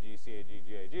 CAG, CAG,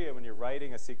 GAG. And when you're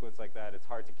writing a sequence like that, it's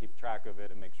hard to keep track of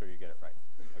it and make sure you get it right.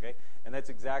 Okay? And that's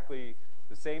exactly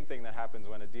the same thing that happens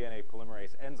when a DNA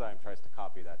polymerase enzyme tries to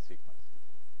copy that sequence.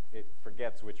 It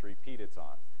forgets which repeat it's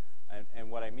on.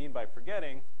 And what I mean by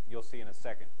forgetting, you'll see in a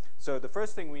second. So the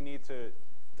first thing we need to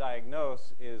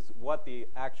diagnose is what the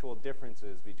actual difference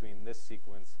is between this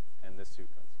sequence and this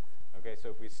sequence. Okay, so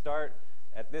if we start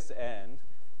at this end,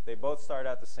 they both start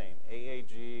out the same.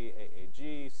 AAG,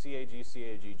 AAG, CAG,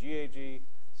 CAG, GAG,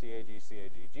 CAG,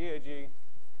 CAG, GAG.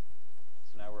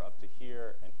 So now we're up to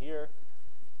here and here.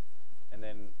 And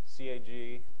then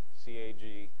CAG,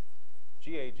 CAG,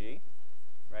 GAG,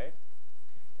 right?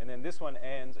 And then this one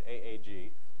ends AAG,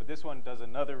 but this one does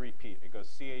another repeat. It goes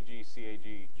CAG,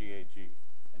 CAG, GAG,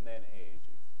 and then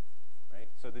AAG, right?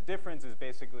 So the difference is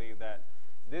basically that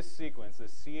this sequence,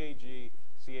 this CAG,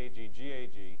 CAG,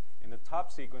 GAG, in the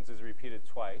top sequence is repeated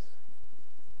twice,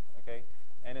 okay?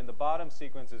 And in the bottom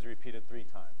sequence is repeated 3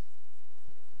 times,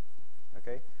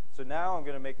 okay? So now I'm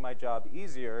going to make my job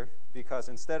easier because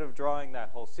instead of drawing that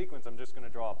whole sequence, I'm just going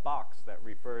to draw a box that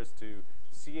refers to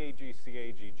CAG,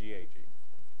 CAG, GAG.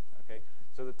 Okay?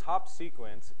 So the top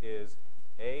sequence is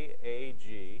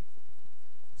AAG,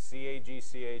 CAG,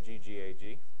 CAG, GAG,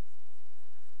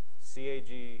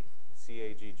 CAG,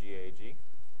 CAG, GAG,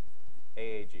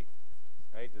 AAG.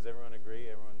 Right? Does everyone agree?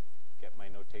 Everyone get my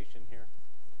notation here?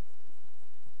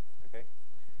 Okay?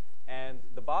 And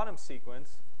the bottom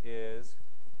sequence is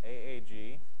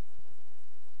AAG,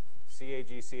 CAG,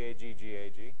 CAG,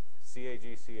 GAG,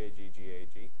 CAG, CAG,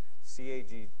 GAG,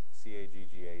 CAG, CAG,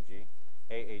 GAG,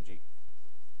 AAG.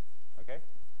 Okay?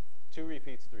 2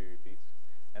 repeats, 3 repeats.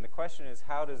 And the question is,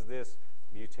 how does this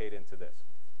mutate into this?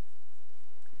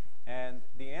 And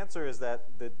the answer is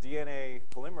that the DNA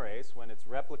polymerase, when it's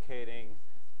replicating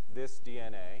this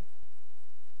DNA,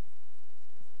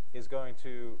 is going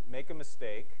to make a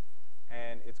mistake,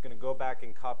 and it's going to go back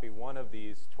and copy one of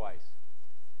these twice.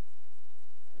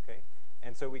 Okay?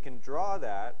 And so we can draw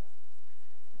that.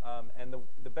 And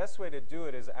the best way to do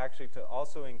it is actually to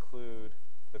also include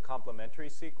the complementary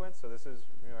sequence. So this is,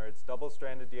 you know, it's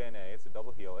double-stranded DNA. It's a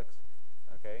double helix.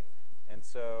 Okay? And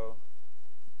so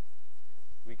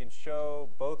we can show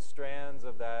both strands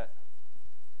of that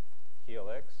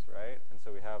helix, right? And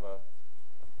so we have a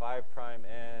 5'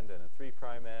 end and a 3'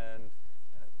 end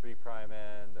and a 3'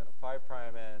 end and a 5'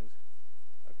 end.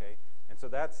 Okay? And so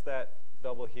that's that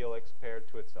double helix paired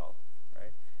to itself,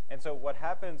 right? And so what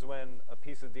happens when a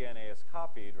piece of DNA is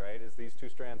copied, right, is these 2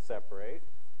 strands separate,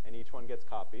 and each one gets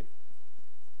copied,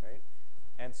 right?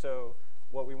 And so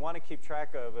what we want to keep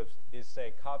track of is,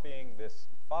 say, copying this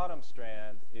bottom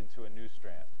strand into a new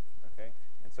strand, okay?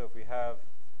 And so if we have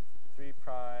 3'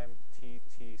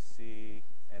 TTC,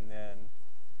 and then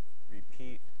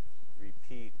repeat,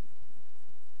 repeat,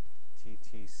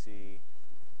 TTC,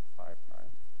 5',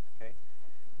 okay?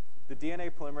 The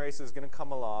DNA polymerase is going to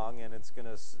come along, and it's going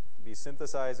to be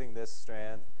synthesizing this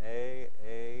strand,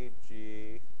 AAG,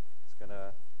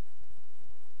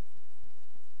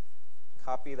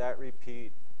 copy that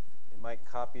repeat. It might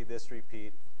copy this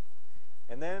repeat.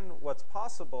 And then what's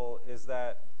possible is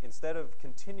that instead of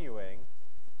continuing,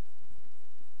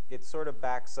 it sort of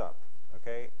backs up,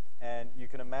 okay? And you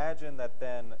can imagine that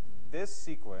then this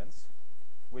sequence,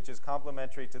 which is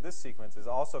complementary to this sequence, is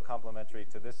also complementary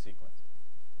to this sequence,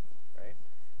 right?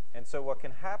 And so what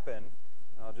can happen,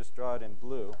 I'll just draw it in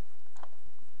blue,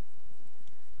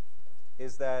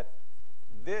 is that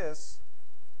this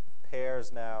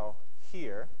pairs now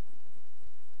here,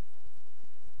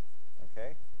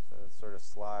 okay? So it sort of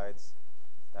slides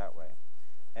that way.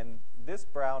 And this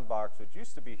brown box, which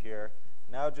used to be here,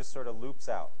 now just sort of loops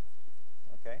out,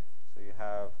 okay? So you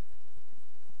have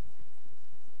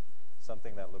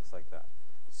something that looks like that.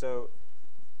 So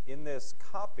in this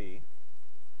copy,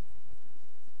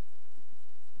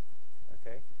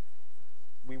 okay,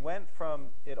 we went from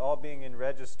it all being in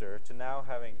register to now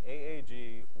having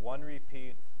AAG, one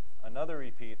repeat, another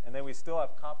repeat, and then we still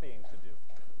have copying to do,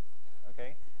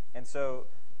 okay? And so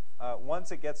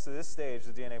once it gets to this stage,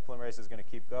 the DNA polymerase is going to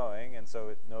keep going, and so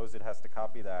it knows it has to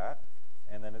copy that,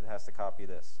 and then it has to copy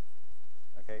this,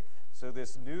 okay? So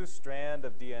this new strand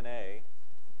of DNA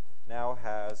now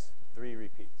has 3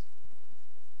 repeats,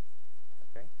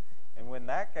 okay? And when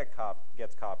that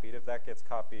gets copied, if that gets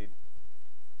copied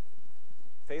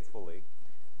faithfully,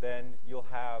 then you'll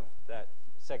have that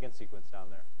second sequence down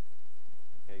there.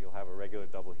 Okay, you'll have a regular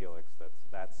double helix that's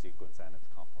that sequence and its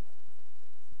complement.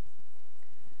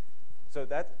 So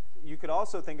that you could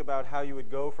also think about how you would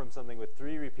go from something with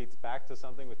 3 repeats back to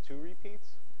something with 2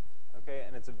 repeats. Okay,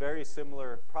 and it's a very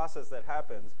similar process that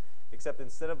happens, except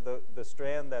instead of the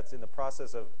strand that's in the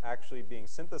process of actually being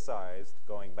synthesized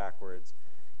going backwards,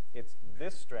 it's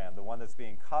this strand, the one that's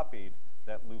being copied,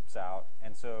 that loops out.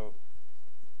 And so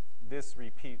this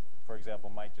repeat, for example,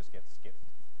 might just get skipped.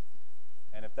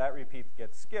 And if that repeat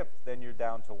gets skipped, then you're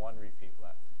down to 1 repeat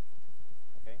left.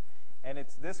 Okay? And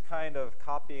it's this kind of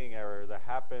copying error that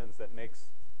happens that makes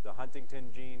the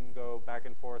Huntington gene go back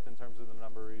and forth in terms of the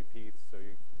number of repeats. So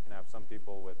you can have some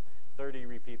people with 30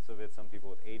 repeats of it, some people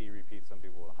with 80 repeats, some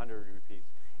people with 100 repeats.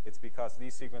 It's because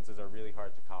these sequences are really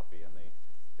hard to copy, and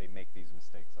they make these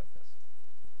mistakes like this.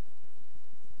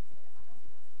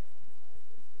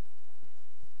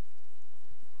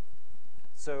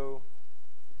 So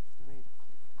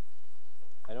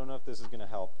I don't know if this is going to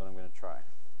help, but I'm going to try.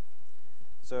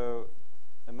 So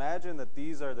imagine that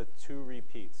these are the 2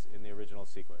 repeats in the original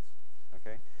sequence.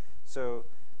 Okay? So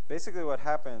basically what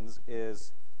happens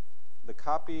is the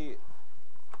copy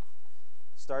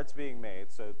starts being made.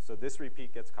 So this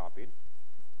repeat gets copied.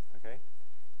 Okay?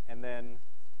 And then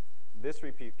this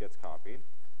repeat gets copied.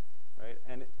 Right?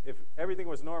 And if everything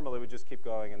was normal, it would just keep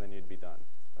going, and then you'd be done.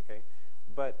 Okay?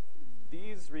 But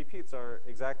these repeats are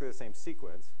exactly the same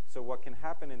sequence. So what can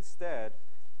happen instead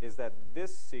is that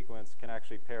this sequence can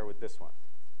actually pair with this one.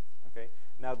 Okay?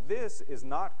 Now this is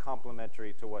not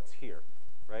complementary to what's here,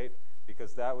 right?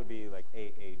 Because that would be like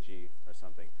AAG or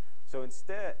something. So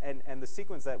instead, and the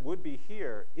sequence that would be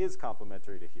here is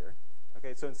complementary to here.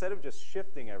 Okay? So instead of just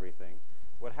shifting everything,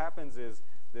 what happens is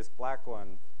this black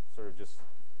one sort of just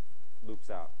loops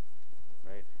out,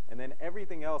 right? And then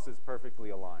everything else is perfectly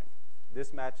aligned.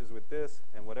 This matches with this,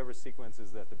 and whatever sequence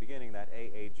is at the beginning, that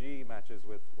AAG matches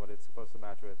with what it's supposed to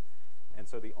match with. And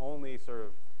so the only sort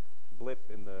of blip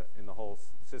in the whole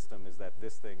system is that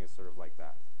this thing is sort of like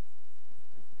that.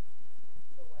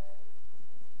 So when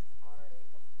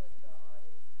RNA comes, like the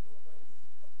RNA polymerase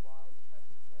comes along and tries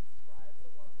to transcribe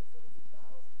the one with the loop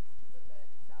out, so then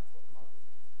that's what causes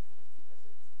the disease because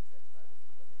it's transcribing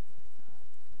information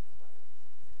right.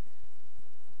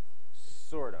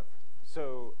 Sort of.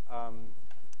 So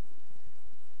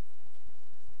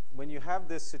when you have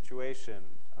this situation,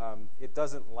 it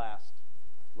doesn't last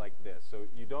like this. So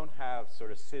you don't have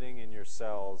sort of sitting in your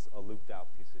cells a looped out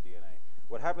piece of DNA.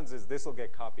 What happens is this will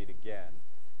get copied again.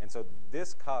 And so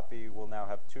this copy will now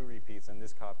have 2 repeats, and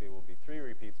this copy will be 3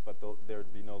 repeats, but there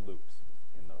would be no loops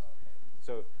in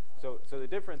those. So the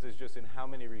difference is just in how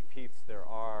many repeats there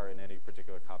are in any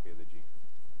particular copy of the gene.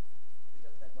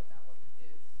 Because then when that one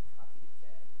is copied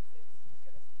again, it's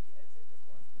going to be as if it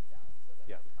weren't looped out. So then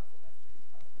Yeah. the complementary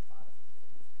part of the bottom is going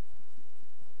to be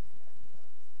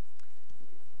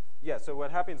Yeah, so what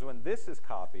happens when this is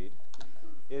copied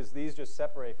is these just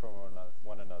separate from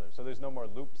one another. So there's no more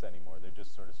loops anymore. They're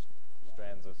just sort of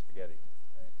strands of spaghetti.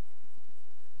 Right?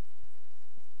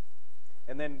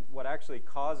 And then what actually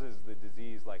causes the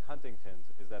disease like Huntington's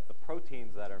is that the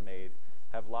proteins that are made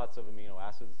have lots of amino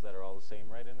acids that are all the same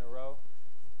right in a row.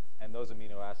 And those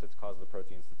amino acids cause the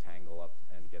proteins to tangle up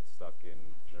and get stuck in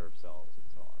nerve cells and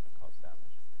so on and cause damage.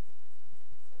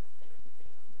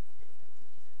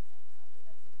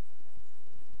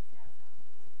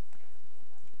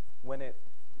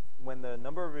 when the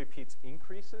number of repeats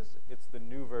increases, it's the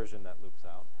new version that loops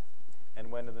out.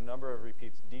 And when the number of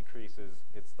repeats decreases,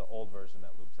 it's the old version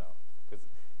that loops out. Because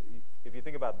if you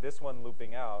think about this one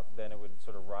looping out, then it would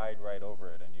sort of ride right over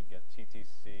it, and you'd get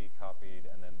TTC copied,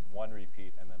 and then one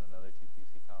repeat, and then another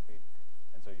TTC copied.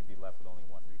 And so you'd be left with only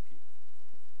one repeat.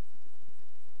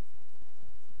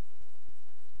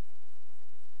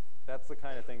 That's the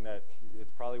kind of thing that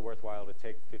it's probably worthwhile to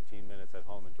take 15 minutes at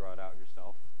home and draw it out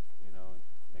yourself, you know, and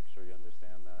make sure you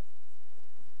understand that.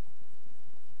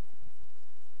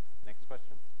 Next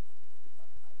question?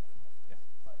 Yeah.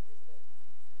 But is it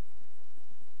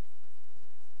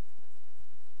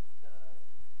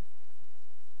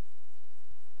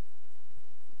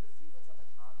the sequence on the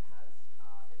top has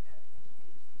advanced GAG,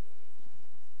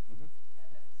 Mm-hmm. and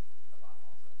then the sequence on the bottom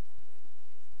also has GAG.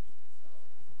 So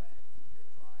when you're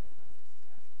drawing a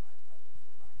systematic bipartite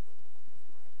design,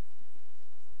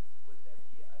 wouldn't there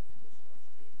be an additional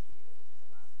GAG if it's in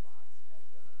the last box and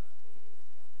the AAG on the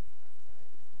left-hand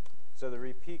side? So the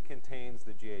repeat contains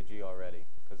the GAG already,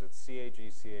 because it's CAG,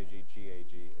 CAG,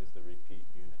 GAG is the repeat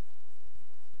unit,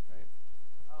 right?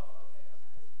 Oh, okay,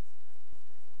 okay.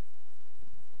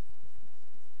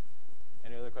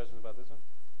 Any other questions about this one?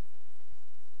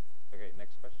 Okay,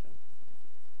 next question.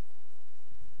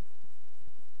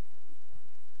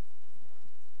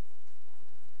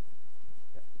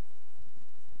 Yeah.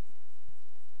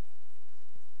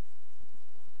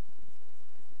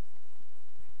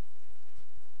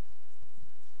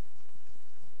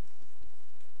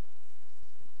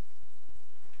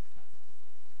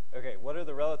 Okay, what are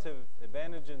the relative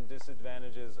advantages and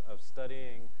disadvantages of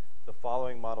studying the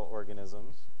following model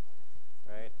organisms,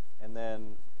 right? And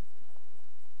then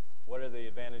what are the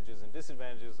advantages and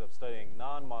disadvantages of studying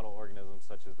non-model organisms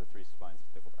such as the three spines of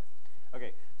stickleback?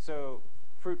 Okay, so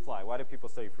fruit fly, why do people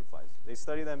study fruit flies? They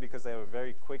study them because they have a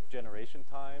very quick generation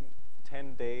time,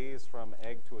 10 days from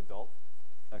egg to adult,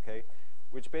 okay?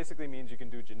 Which basically means you can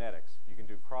do genetics. You can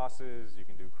do crosses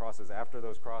after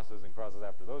those crosses, and crosses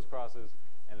after those crosses,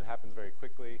 and it happens very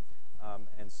quickly.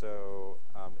 And so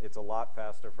it's a lot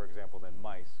faster, for example, than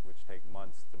mice, which take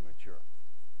months to mature,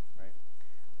 right?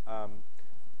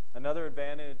 Another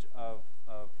advantage of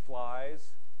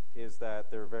flies is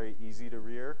that they're very easy to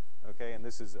rear, okay? And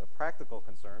this is a practical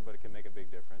concern, but it can make a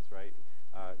big difference, right?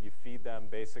 You feed them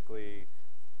basically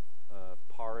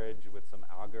porridge with some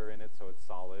agar in it, so it's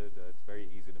solid. It's very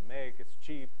easy to make. It's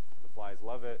cheap. The flies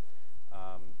love it.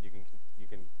 You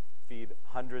can feed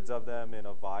hundreds of them in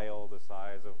a vial the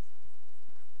size of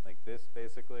like this,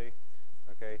 basically.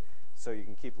 Okay, so you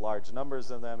can keep large numbers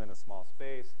of them in a small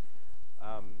space.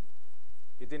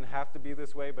 It didn't have to be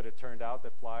this way, but it turned out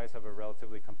that flies have a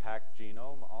relatively compact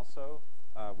genome also.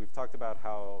 We've talked about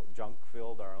how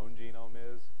junk-filled our own genome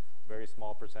is. Very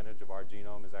small percentage of our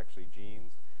genome is actually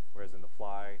genes, whereas in the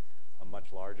fly, a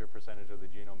much larger percentage of the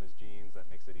genome is genes. That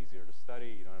makes it easier to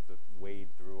study. You don't have to wade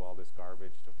through all this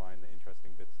garbage to find the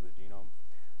interesting bits of the genome.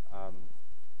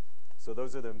 So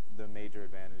those are the major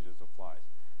advantages of flies.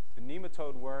 The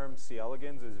nematode worm, C.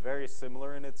 elegans, is very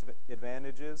similar in its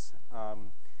advantages.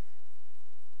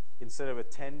 Instead of a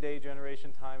 10-day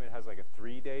generation time, it has like a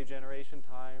 3-day generation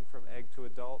time from egg to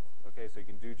adult. Okay, so you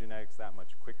can do genetics that much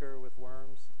quicker with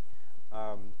worms.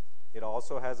 It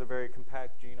also has a very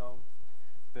compact genome.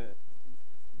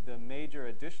 The major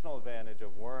additional advantage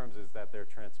of worms is that they're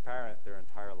transparent their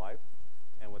entire life.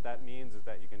 And what that means is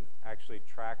that you can actually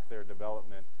track their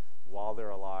development while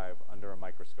they're alive under a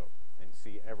microscope and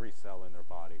see every cell in their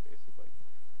body, basically.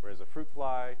 Whereas a fruit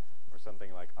fly or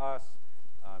something like us,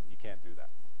 you can't do that.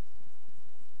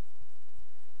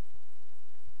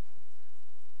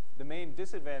 The main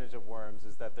disadvantage of worms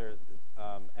is that they're,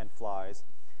 and flies,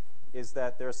 is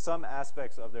that there are some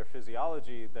aspects of their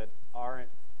physiology that aren't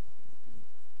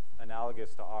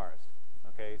analogous to ours.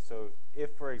 Okay, so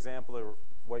if, for example,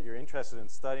 what you're interested in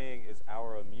studying is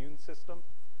our immune system,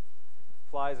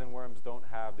 flies and worms don't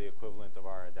have the equivalent of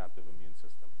our adaptive immune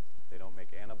system. They don't make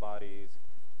antibodies,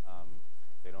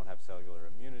 they don't have cellular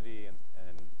immunity, and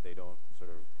they don't sort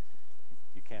of,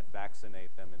 you can't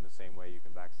vaccinate them in the same way you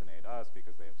can vaccinate us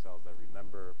because they have cells that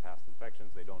remember past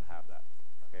infections. They don't have that.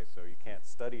 Okay, so you can't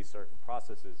study certain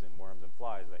processes in worms and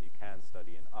flies that you can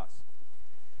study in us.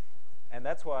 And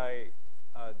that's why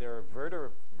there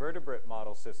are vertebrate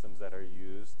model systems that are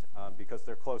used because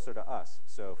they're closer to us.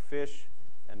 So fish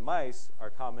and mice are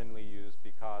commonly used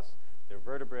because they're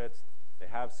vertebrates. They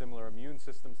have similar immune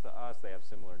systems to us. They have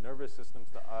similar nervous systems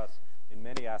to us. In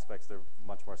many aspects, they're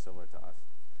much more similar to us.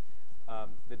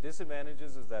 The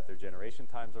disadvantages is that their generation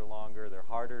times are longer. They're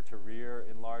harder to rear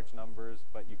in large numbers.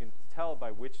 But you can tell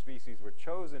by which species were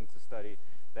chosen to study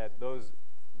that those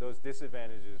those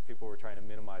disadvantages people were trying to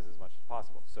minimize as much as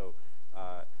possible. So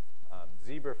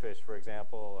zebrafish, for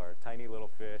example, are tiny little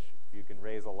fish. You can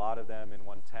raise a lot of them in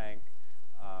one tank.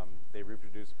 They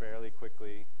reproduce fairly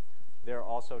quickly. They're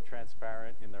also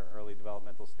transparent in their early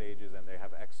developmental stages, and they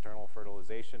have external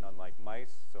fertilization, unlike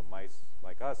mice. So mice,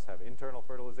 like us, have internal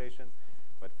fertilization,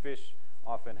 but fish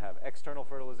often have external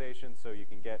fertilization, so you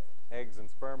can get eggs and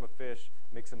sperm of fish,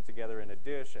 mix them together in a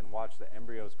dish, and watch the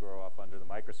embryos grow up under the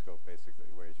microscope, basically,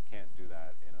 whereas you can't do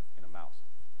that in a mouse.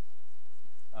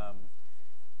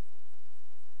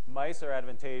 Mice are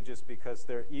advantageous because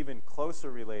they're even closer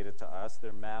related to us.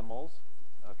 They're mammals,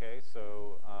 okay?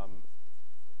 So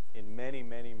in many,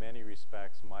 many, many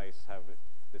respects, mice have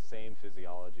the same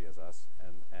physiology as us,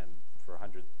 and for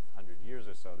 100 years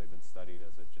or so, they've been studied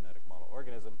as a genetic model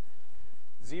organism.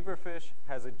 Zebrafish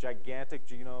has a gigantic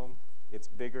genome. It's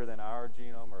bigger than our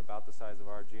genome, or about the size of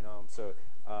our genome, so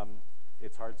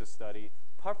it's hard to study.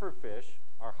 Pufferfish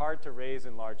are hard to raise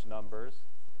in large numbers.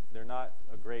 They're not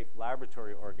a great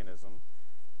laboratory organism.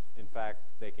 In fact,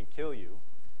 they can kill you.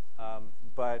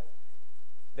 But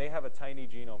they have a tiny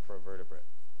genome for a vertebrate.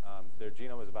 Their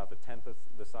genome is about the 10th of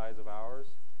the size of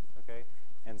ours, okay?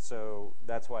 And so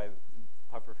that's why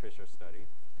pufferfish are studied.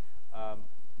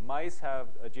 Mice have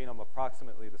a genome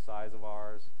approximately the size of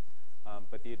ours,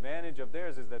 but the advantage of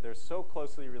theirs is that they're so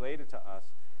closely related to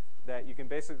us that you can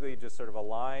basically just sort of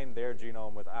align their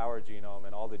genome with our genome,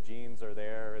 and all the genes are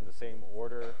there in the same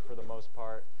order for the most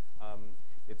part.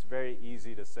 It's very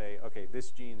easy to say, okay,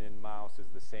 this gene in mouse is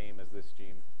the same as this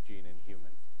gene in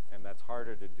human. And that's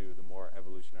harder to do the more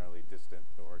evolutionarily distant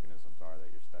the organisms are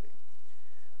that you're studying.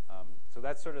 So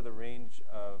that's sort of the range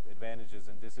of advantages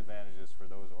and disadvantages for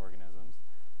those organisms.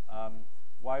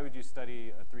 Why would you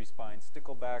study a three-spined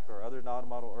stickleback or other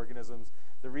non-model organisms?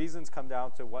 The reasons come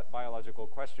down to what biological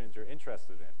questions you're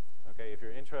interested in. Okay, if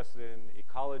you're interested in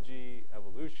ecology,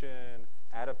 evolution,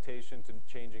 adaptation to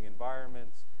changing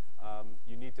environments,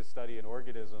 you need to study an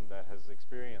organism that has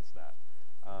experienced that.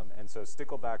 And so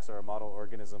sticklebacks are a model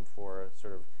organism for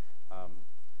sort of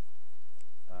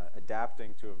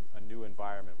adapting to a new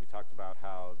environment. We talked about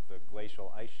how the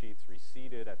glacial ice sheets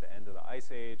receded at the end of the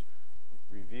ice age,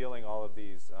 revealing all of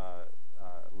these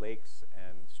lakes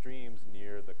and streams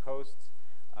near the coasts.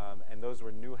 And those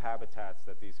were new habitats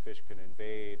that these fish can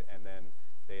invade, and then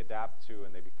they adapt to,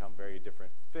 and they become very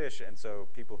different fish. And so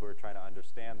people who are trying to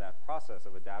understand that process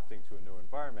of adapting to a new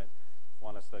environment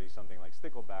want to study something like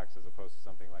sticklebacks as opposed to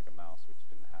something like a mouse, which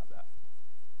didn't have that.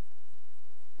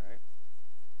 All right?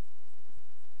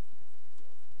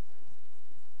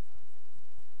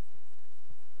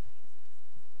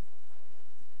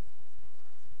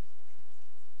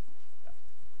 Yeah.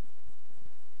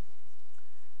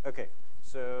 Okay,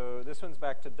 so this one's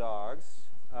back to dogs.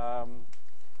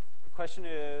 The question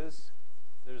is,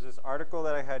 there's this article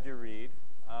that I had you read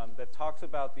that talks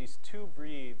about these two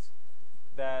breeds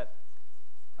that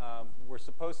were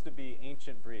supposed to be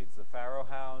ancient breeds, the Pharaoh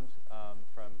hound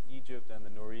from Egypt and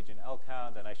the Norwegian elk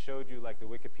hound. And I showed you like the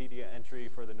Wikipedia entry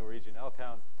for the Norwegian elk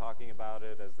hound, talking about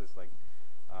it as this like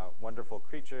wonderful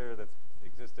creature that's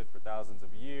existed for thousands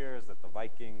of years, that the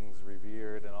Vikings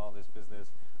revered and all this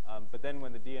business. But then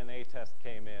when the DNA test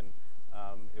came in,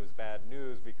 it was bad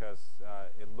news because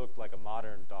it looked like a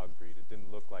modern dog breed. It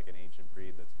didn't look like an ancient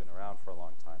breed that's been around for a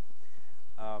long time.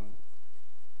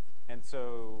 And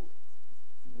so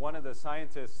one of the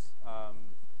scientists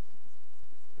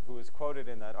who was quoted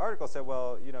in that article said,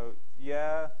 well, you know,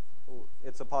 yeah,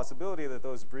 it's a possibility that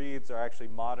those breeds are actually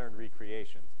modern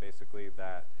recreations, basically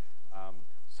that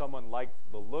someone liked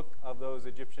the look of those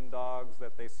Egyptian dogs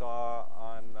that they saw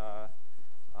on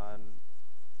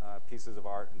pieces of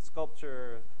art and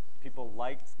sculpture. People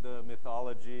liked the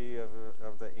mythology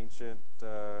of the ancient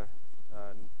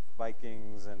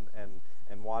Vikings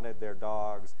and wanted their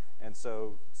dogs. And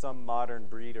so some modern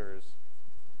breeders,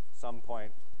 some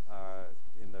point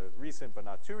in the recent but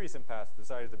not too recent past,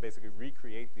 decided to basically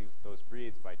recreate those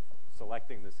breeds by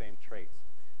selecting the same traits,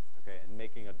 okay, and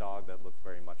making a dog that looked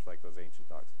very much like those ancient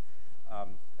dogs.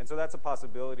 And so that's a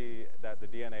possibility that the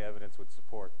DNA evidence would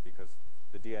support, because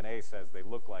the DNA says they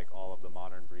look like all of the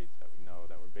modern breeds that we know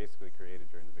that were basically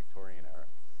created during the Victorian era.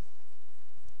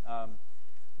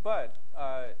 But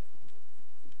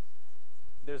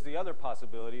there's the other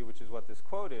possibility, which is what this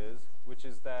quote is, which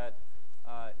is that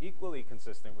equally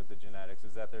consistent with the genetics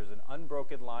is that there's an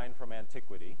unbroken line from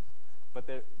antiquity, but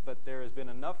there has been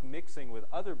enough mixing with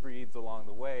other breeds along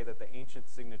the way that the ancient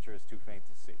signature is too faint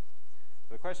to see.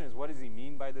 So the question is, what does he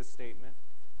mean by this statement?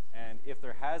 And if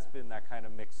there has been that kind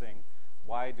of mixing,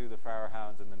 why do the Pharaoh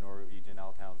hounds and the Norwegian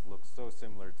elk hounds look so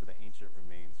similar to the ancient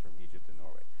remains from Egypt and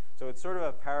Norway? So it's sort of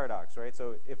a paradox, right?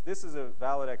 So if this is a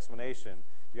valid explanation,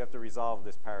 you have to resolve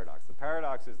this paradox. The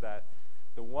paradox is that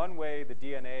the one way the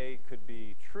DNA could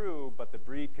be true, but the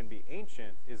breed can be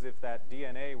ancient, is if that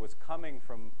DNA was coming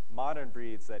from modern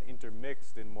breeds that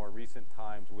intermixed in more recent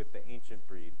times with the ancient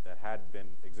breed that had been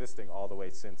existing all the way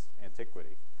since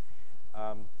antiquity.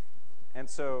 And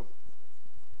so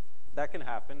that can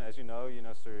happen, as you know,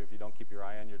 so if you don't keep your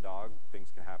eye on your dog, things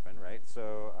can happen, right?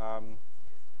 So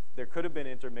there could have been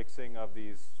intermixing of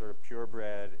these sort of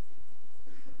purebred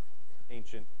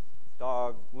ancient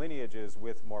dog lineages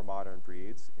with more modern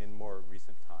breeds in more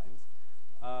recent times.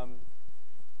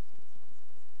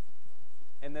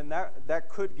 And then that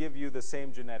could give you the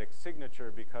same genetic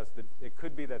signature, because it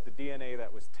could be that the DNA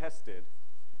that was tested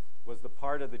was the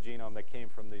part of the genome that came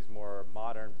from these more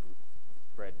modern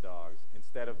bred dogs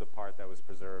instead of the part that was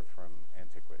preserved from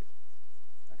antiquity.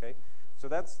 Okay? So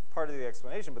that's part of the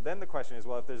explanation. But then the question is,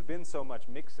 well, if there's been so much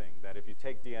mixing that if you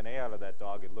take DNA out of that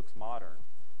dog, it looks modern,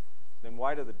 then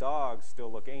why do the dogs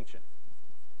still look ancient?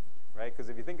 Right? Because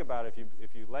if you think about it,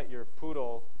 if you let your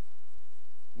poodle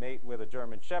mate with a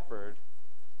German Shepherd,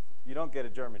 you don't get a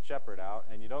German Shepherd out,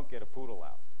 and you don't get a poodle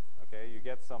out. Okay? You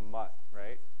get some mutt,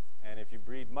 right? And if you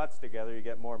breed mutts together, you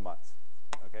get more mutts.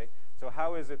 Okay? So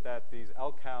how is it that these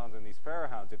elk hounds and these Pharaoh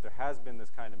hounds, if there has been this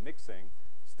kind of mixing,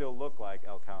 still look like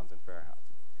elk hounds and Pharaoh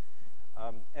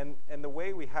hounds? And the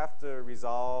way we have to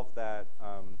resolve that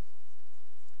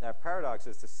that paradox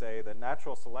is to say that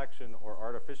natural selection or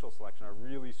artificial selection are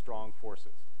really strong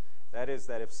forces. That is,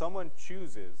 that if someone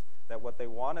chooses that what they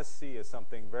want to see is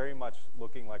something very much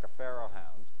looking like a Pharaoh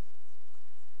hound,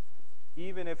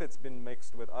 even if it's been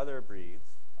mixed with other breeds,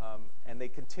 and they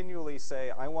continually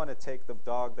say, I want to take the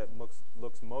dog that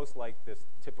looks most like this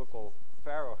typical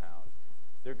Pharaoh hound,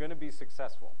 they're going to be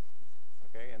successful.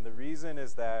 Okay? And the reason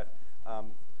is that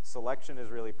selection is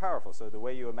really powerful. So the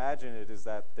way you imagine it is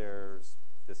that there's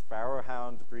this Pharaoh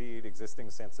hound breed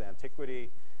existing since antiquity.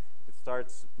 It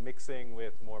starts mixing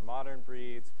with more modern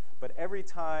breeds. But every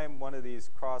time one of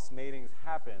these cross matings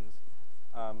happens,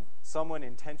 someone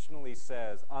intentionally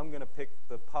says, I'm going to pick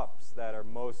the pups that are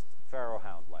most Pharaoh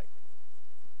hound-like.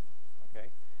 Okay?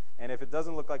 And if it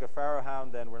doesn't look like a Pharaoh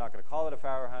hound, then we're not going to call it a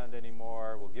Pharaoh hound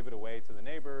anymore. We'll give it away to the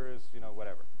neighbors,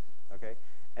 whatever. Okay?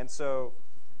 And so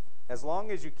as long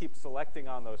as you keep selecting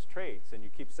on those traits and you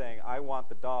keep saying, I want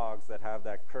the dogs that have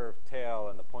that curved tail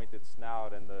and the pointed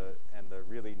snout and the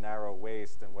really narrow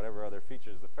waist and whatever other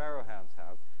features the Pharaoh hounds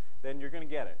have, then you're going to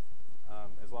get it,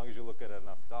 as long as you look at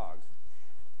enough dogs.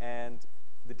 And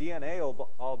the DNA will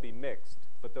all be mixed,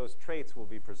 but those traits will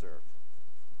be preserved.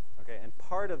 Okay? And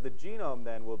part of the genome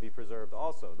then will be preserved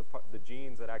also, the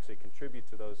genes that actually contribute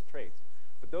to those traits.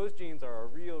 But those genes are a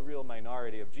real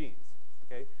minority of genes.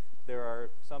 Okay? There are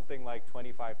something like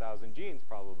 25,000 genes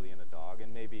probably in a dog,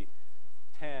 and maybe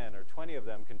 10 or 20 of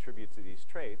them contribute to these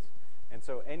traits. And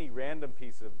so any random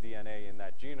piece of DNA in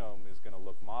that genome is going to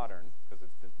look modern, because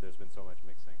there's been so much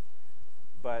mixing.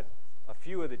 But a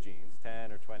few of the genes,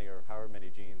 10 or 20 or however many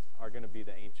genes, are going to be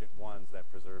the ancient ones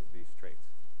that preserve these traits.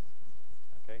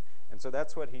 Okay? And so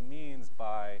that's what he means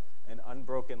by an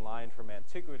unbroken line from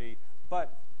antiquity,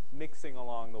 but mixing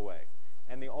along the way.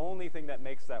 And the only thing that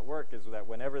makes that work is that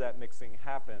whenever that mixing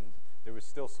happened, there was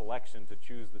still selection to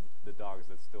choose the dogs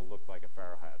that still looked like a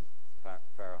Pharaoh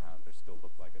hound, or still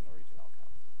looked like a Norwegian elk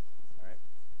hound. All right?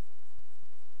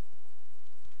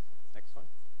 Next one.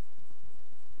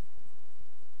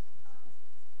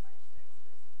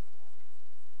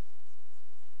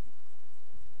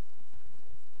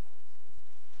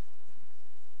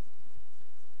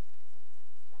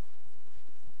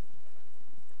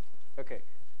 Okay.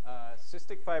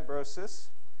 Cystic fibrosis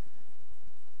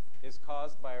is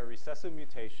caused by a recessive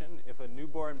mutation. If a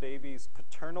newborn baby's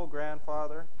paternal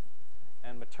grandfather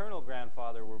and maternal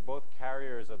grandfather were both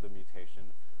carriers of the mutation,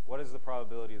 what is the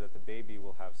probability that the baby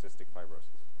will have cystic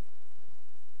fibrosis?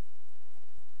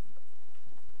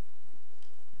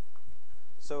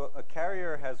 So a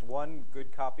carrier has one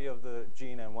good copy of the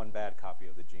gene and one bad copy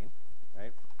of the gene,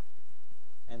 right?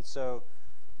 And so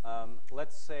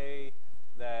let's say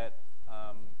that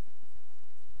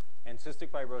and cystic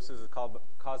fibrosis is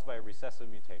caused by a recessive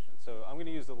mutation. So I'm going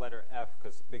to use the letter F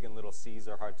because big and little c's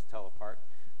are hard to tell apart.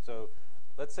 So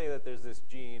let's say that there's this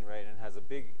gene, right, and it has a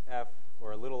big F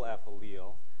or a little f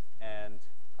allele, and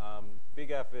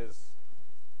big F is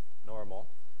normal.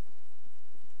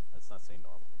 Let's not say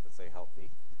normal. Let's say healthy.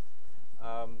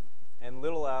 And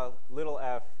little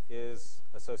f is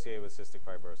associated with cystic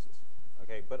fibrosis.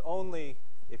 Okay, but only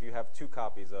if you have two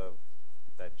copies of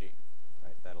that gene,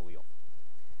 right, that allele.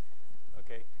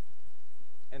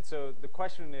 And so the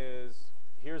question is,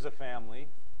 here's a family.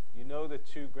 You know the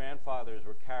two grandfathers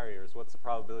were carriers. What's the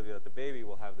probability that the baby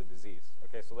will have the disease?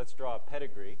 Okay, so let's draw a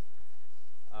pedigree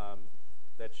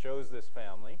that shows this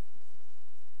family.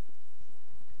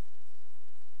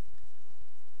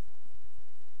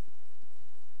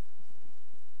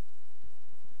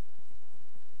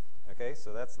 Okay,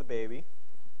 so that's the baby,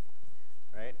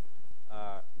 right?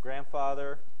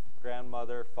 Grandfather,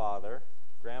 grandmother, father,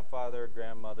 grandfather,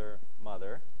 grandmother,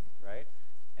 mother, right?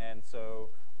 And so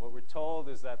what we're told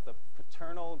is that the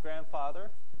paternal grandfather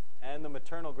and the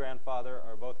maternal grandfather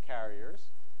are both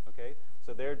carriers, okay?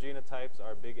 So their genotypes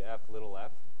are big F, little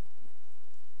f,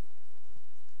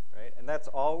 right? And that's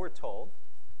all we're told.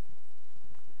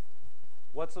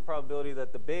 What's the probability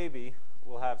that the baby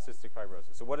will have cystic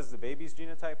fibrosis? So what does the baby's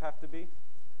genotype have to be?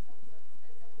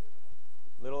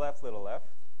 Little f,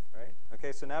 right?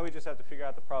 Okay, so now we just have to figure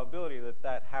out the probability that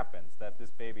that happens, that this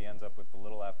baby ends up with the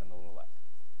little f and the little f.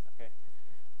 Okay?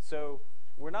 So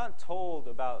we're not told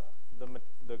about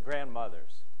the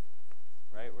grandmothers,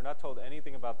 right? We're not told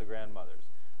anything about the grandmothers.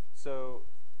 So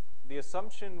the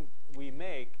assumption we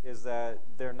make is that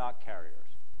they're not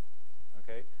carriers.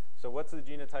 Okay? So what's the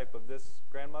genotype of this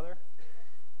grandmother?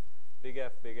 Big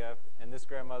F, and this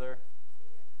grandmother?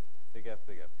 Big F,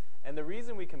 big F. And the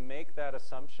reason we can make that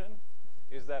assumption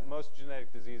is that most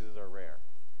genetic diseases are rare.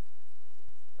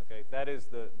 Okay, that is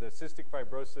the cystic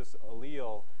fibrosis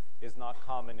allele is not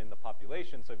common in the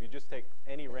population, so if you just take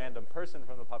any random person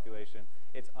from the population,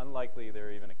 it's unlikely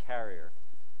they're even a carrier.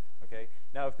 Okay,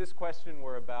 now if this question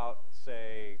were about,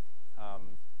 say,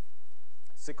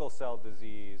 sickle cell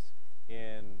disease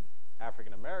in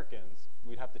African Americans,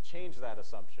 we'd have to change that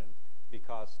assumption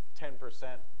because 10%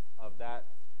 of that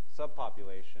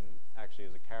subpopulation actually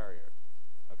is a carrier.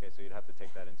 Okay, so you'd have to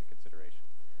take that into consideration.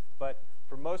 But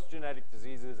for most genetic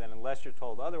diseases, and unless you're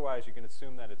told otherwise, you can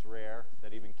assume that it's rare,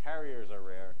 that even carriers are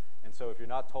rare. And so if you're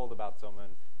not told about someone,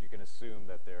 you can assume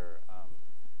that they're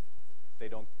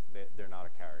not a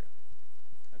carrier.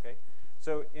 Okay?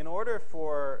 So in order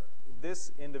for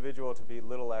this individual to be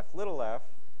little f,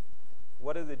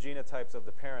 what do the genotypes of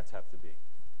the parents have to be?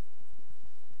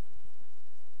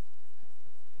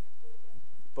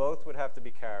 Both would have to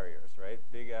be carriers, right?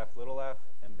 Big F,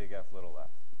 and big F,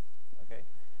 okay?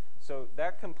 So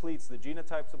that completes the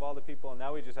genotypes of all the people, and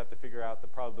now we just have to figure out the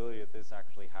probability that this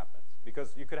actually happens.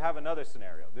 Because you could have another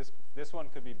scenario. This one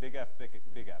could be big F,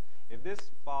 big F. If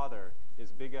this father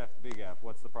is big F,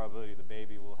 what's the probability the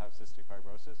baby will have cystic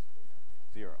fibrosis?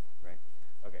 0, right?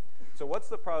 Okay, so what's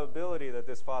the probability that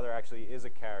this father actually is a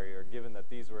carrier, given that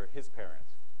these were his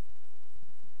parents?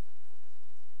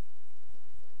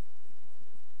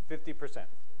 50%,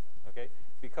 okay?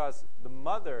 Because the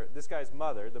mother, this guy's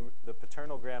mother, the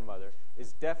paternal grandmother,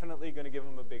 is definitely going to give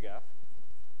him a big F,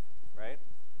 right?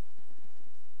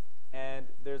 And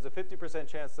there's a 50%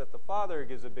 chance that the father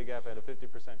gives a big F and a 50%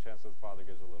 chance that the father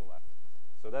gives a little f.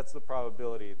 So that's the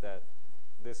probability that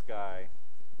this guy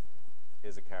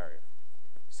is a carrier.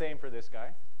 Same for this guy,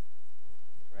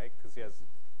 right? Because he has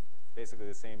basically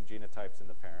the same genotypes in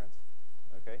the parents,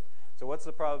 okay? So what's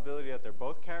the probability that they're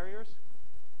both carriers?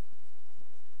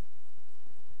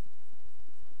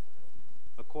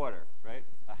 A quarter, right?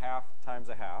 A half times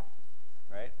a half,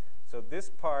 right? So this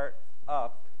part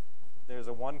up, there's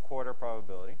a 1/4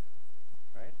 probability,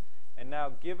 right? And now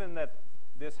given that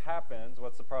this happens,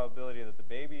 what's the probability that the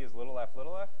baby is little f?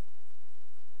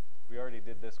 We already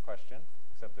did this question,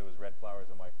 except it was red flowers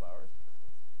and white flowers,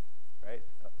 right?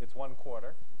 It's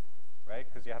 1/4, right?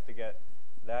 Because you have to get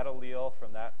that allele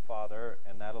from that father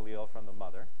and that allele from the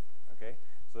mother, okay?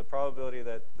 So the probability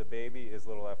that the baby is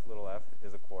little f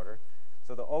is a quarter.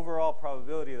 So the overall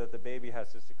probability that the baby has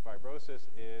cystic fibrosis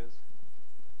is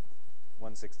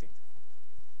 1/16.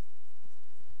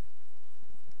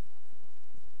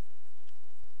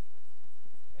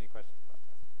 Any questions about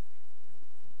that?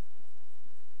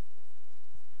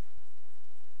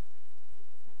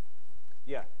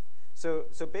 Yeah.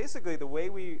 So basically the way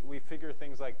we figure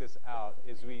things like this out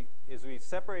is we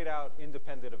separate out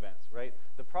independent events, right?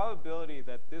 The probability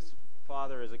that this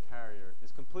father is a carrier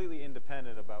is completely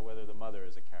independent about whether the mother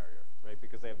is a carrier, right?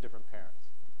 Because they have different parents,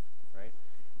 right?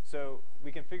 So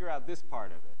we can figure out this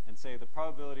part of it and say the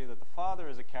probability that the father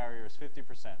is a carrier is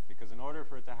 50%, because in order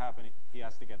for it to happen, he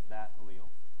has to get that allele,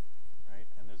 right?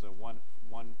 And there's a one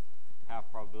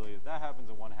half probability that happens,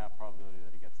 and 1/2 probability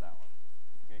that he gets that one,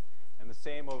 okay? And the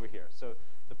same over here. So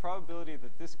the probability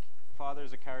that this father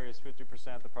is a carrier is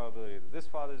 50%. The probability that this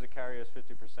father is a carrier is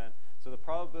 50%. So the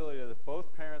probability that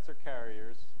both parents are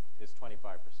carriers is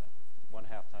 25%.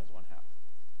 1/2 times 1/2.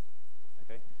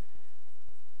 Okay?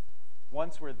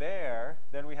 once we're there,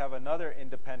 then we have another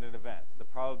independent event, the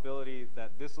probability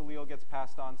that this allele gets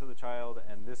passed on to the child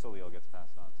and this allele gets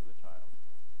passed on to the child.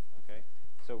 Okay?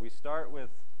 So we start with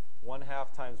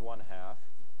 1/2 times 1/2,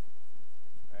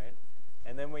 right?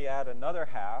 And then we add another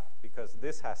half because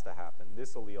this has to happen.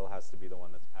 This allele has to be the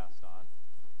one that's passed on,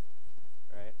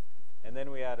 right? And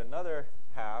then we add another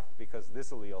half because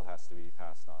this allele has to be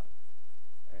passed on,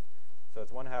 right? So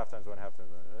it's 1/2 times 1/2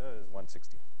 times is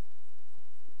 1/60.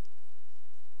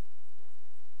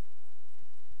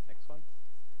 Next one.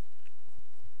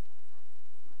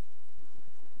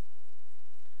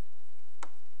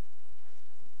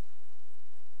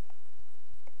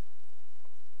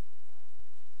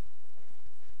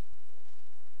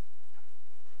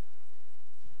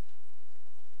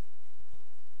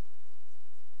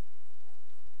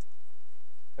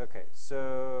 Okay,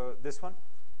 so this one.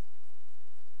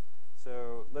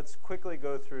 So let's quickly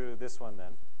go through this one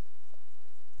then,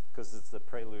 because it's the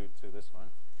prelude to this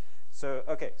one. So,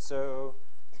 okay, so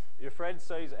your friend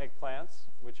studies eggplants,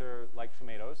 which are like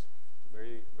tomatoes,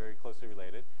 very, very closely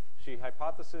related. She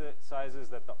hypothesizes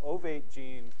that the ovate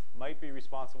gene might be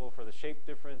responsible for the shape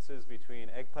differences between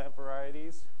eggplant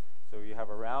varieties. So you have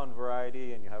a round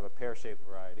variety and you have a pear-shaped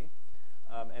variety.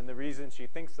 And the reason she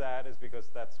thinks that is because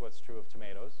that's what's true of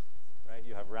tomatoes, right?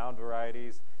 You have round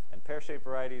varieties and pear-shaped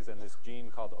varieties, and this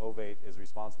gene called ovate is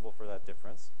responsible for that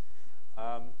difference.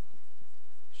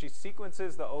 She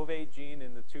sequences the ovate gene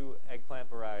in the two eggplant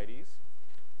varieties.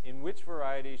 In which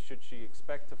variety should she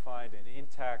expect to find an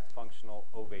intact functional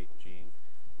ovate gene?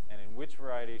 And in which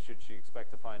variety should she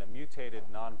expect to find a mutated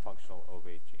non-functional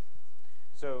ovate gene?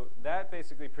 So that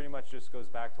basically pretty much just goes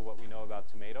back to what we know about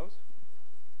tomatoes,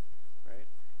 right?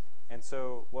 And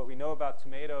so what we know about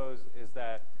tomatoes is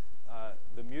that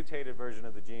the mutated version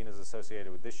of the gene is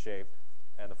associated with this shape,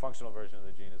 and the functional version of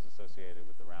the gene is associated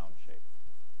with the round shape.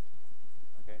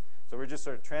 Okay? So we're just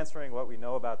sort of transferring what we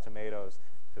know about tomatoes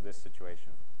to this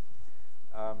situation.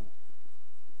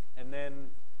 And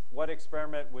then what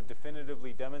experiment would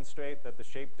definitively demonstrate that the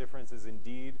shape difference is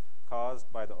indeed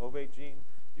caused by the ovate gene?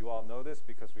 You all know this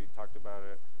because we talked about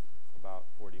it about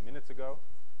 40 minutes ago,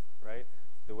 right?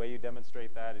 The way you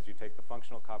demonstrate that is you take the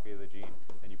functional copy of the gene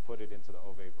and you put it into the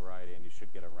ovate variety, and you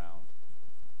should get a round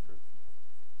fruit.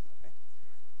 Okay?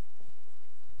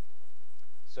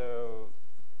 So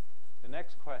the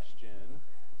next question,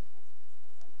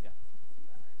 yeah.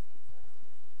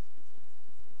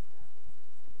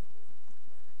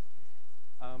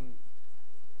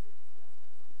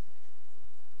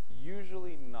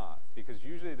 Usually not, because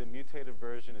usually the mutated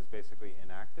version is basically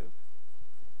inactive.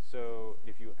 So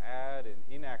if you add an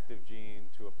inactive gene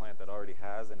to a plant that already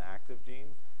has an active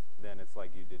gene, then it's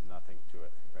like you did nothing to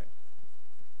it, right?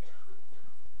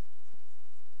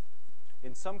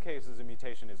 In some cases, a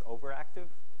mutation is overactive,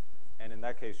 and in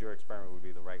that case, your experiment would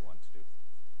be the right one to do.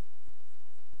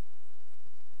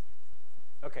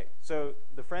 Okay, so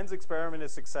the friend's experiment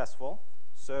is successful.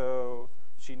 So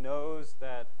she knows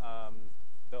that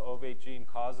the ovate gene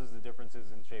causes the differences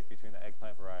in shape between the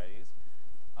eggplant varieties.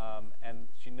 And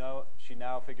she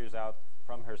now figures out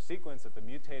from her sequence that the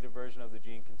mutated version of the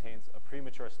gene contains a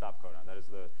premature stop codon. That is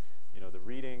the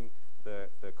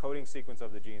coding sequence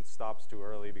of the gene stops too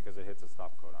early because it hits a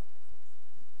stop codon.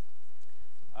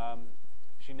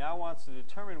 She now wants to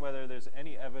determine whether there's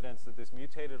any evidence that this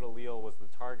mutated allele was the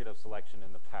target of selection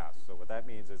in the past. So what that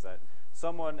means is that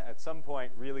someone at some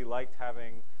point really liked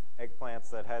having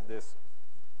eggplants that had this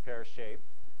pear shape,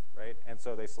 right? And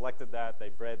so they selected that, they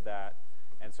bred that,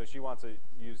 and so she wants to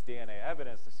use DNA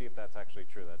evidence to see if that's actually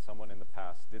true, that someone in the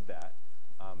past did that,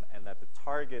 and that the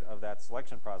target of that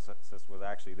selection process was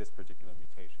actually this particular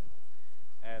mutation.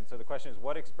 And so the question is,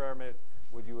 what experiment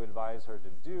would you advise her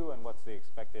to do, and what's the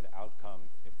expected outcome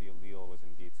if the allele was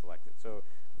indeed selected? So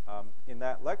in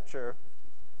that lecture,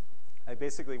 I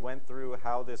basically went through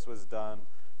how this was done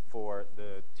for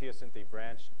the teosinte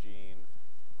branch gene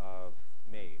of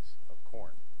maize, of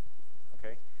corn,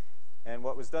 okay? And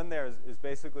what was done there is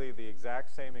basically the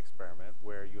exact same experiment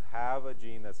where you have a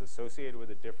gene that's associated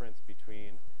with a difference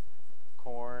between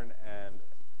corn and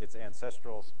its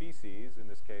ancestral species, in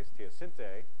this case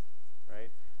teosinte, right?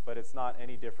 But it's not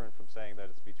any different from saying that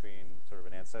it's between sort of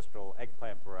an ancestral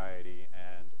eggplant variety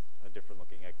and a different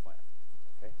looking eggplant,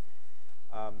 okay?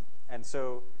 And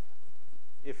so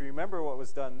if you remember, what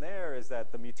was done there is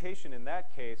that the mutation in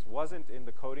that case wasn't in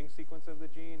the coding sequence of the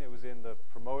gene, it was in the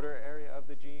promoter area of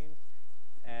the gene,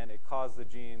 and it caused the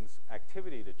gene's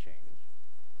activity to change.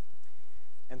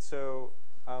 And so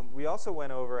we also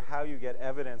went over how you get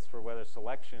evidence for whether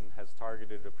selection has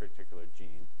targeted a particular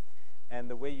gene. And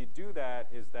the way you do that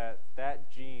is that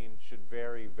that gene should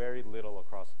vary very little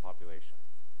across the population.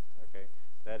 Okay?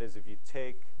 That is, if you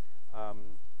take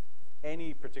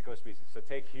any particular species, so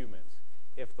take humans,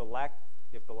 if the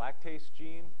lactase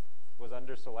gene was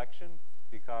under selection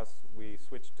because we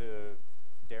switched to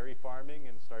dairy farming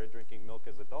and started drinking milk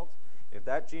as adults, if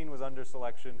that gene was under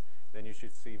selection, then you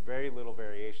should see very little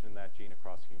variation in that gene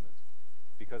across humans.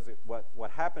 Because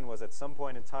what happened was at some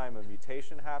point in time a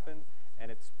mutation happened and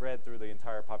it spread through the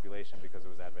entire population because it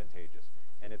was advantageous.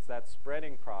 And it's that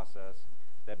spreading process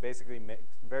that basically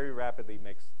very rapidly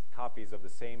makes copies of the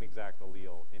same exact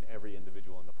allele in every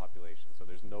individual in the population. So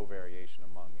there's no variation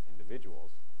among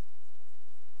individuals.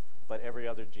 But every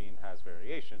other gene has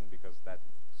variation because that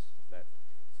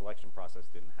selection process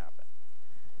didn't happen.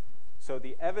 So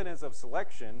the evidence of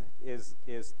selection is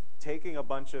taking a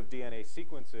bunch of DNA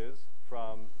sequences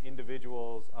from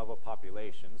individuals of a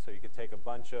population. So you could take a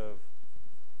bunch of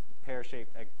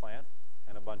pear-shaped eggplant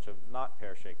and a bunch of not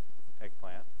pear-shaped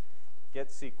eggplant,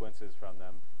 get sequences from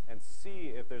them, and see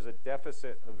if there's a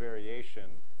deficit of variation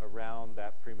around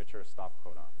that premature stop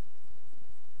codon.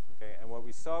 Okay, and what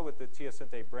we saw with the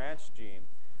teosinte branch gene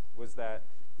was that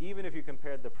even if you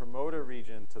compared the promoter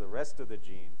region to the rest of the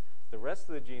gene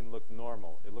looked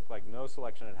normal. It looked like no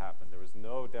selection had happened. There was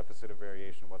no deficit of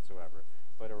variation whatsoever.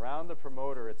 But around the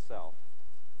promoter itself,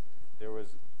 there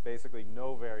was basically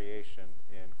no variation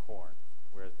in corn,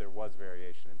 whereas there was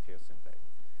variation in teosinte.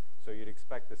 So you'd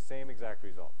expect the same exact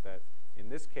result, that in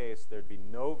this case, there'd be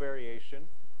no variation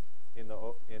in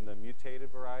the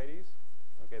mutated varieties.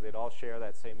 Okay, they'd all share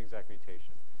that same exact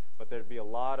mutation. But there'd be a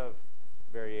lot of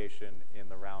variation in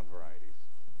the round varieties.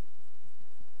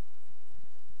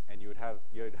 And you'd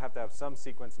have to have some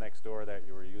sequence next door that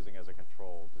you were using as a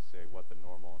control to say what the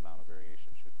normal amount of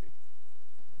variation should be.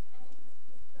 And in this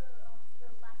case,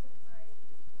 the lack of variety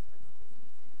is like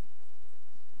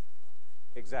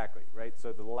Exactly, right?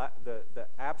 So the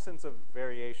absence of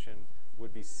variation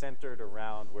would be centered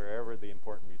around wherever the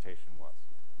important mutation was.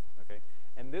 Okay?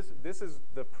 And this is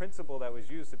the principle that was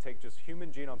used to take just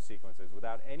human genome sequences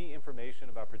without any information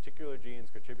about particular genes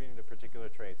contributing to particular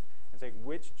traits and say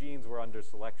which genes were under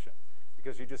selection.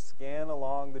 Because you just scan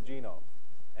along the genome,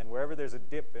 and wherever there's a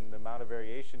dip in the amount of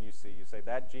variation you see, you say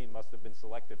that gene must have been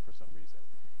selected for some reason.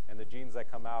 And the genes that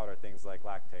come out are things like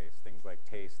lactase, things like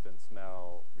taste and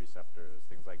smell receptors,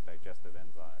 things like digestive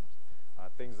enzymes,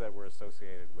 things that were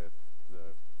associated with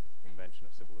the invention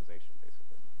of civilization,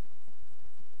 basically.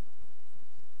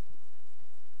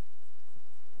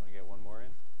 Want to get one more in?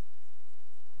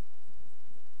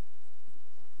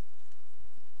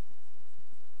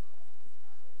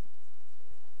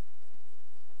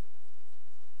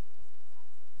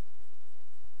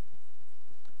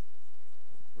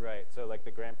 Right, so like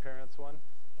the grandparents one?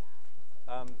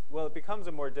 Well, it becomes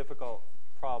a more difficult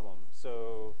problem.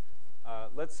 So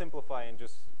let's simplify and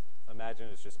just imagine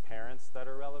it's just parents that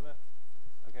are relevant.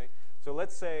 Okay, so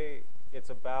let's say it's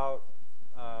about,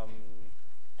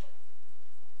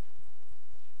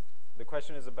 the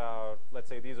question is about, let's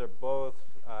say these are both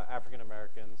African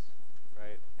Americans,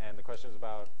 right? And the question is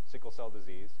about sickle cell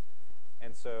disease.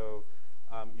 And so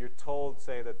you're told,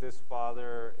 say, that this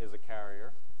father is a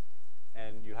carrier,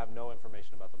 and you have no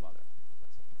information about the mother.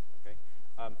 Okay?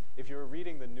 If you were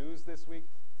reading the news this week,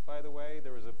 by the way,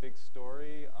 there was a big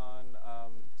story on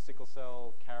sickle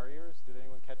cell carriers. Did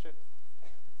anyone catch it?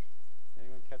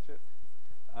 Anyone catch it?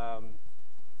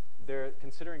 They're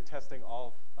considering testing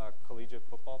all collegiate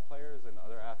football players and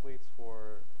other athletes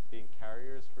for being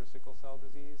carriers for sickle cell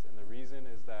disease. And the reason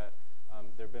is that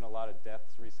there have been a lot of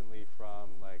deaths recently from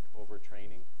like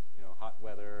overtraining, you know, hot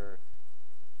weather,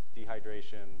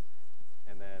 dehydration,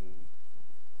 and then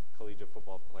collegiate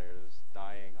football players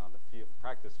dying on the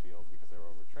practice field because they were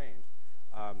overtrained.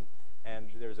 And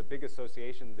there's a big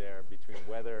association there between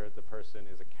whether the person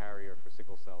is a carrier for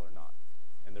sickle cell or not.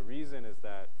 And the reason is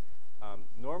that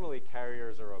normally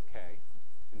carriers are okay.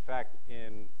 In fact,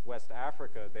 in West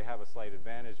Africa, they have a slight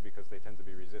advantage because they tend to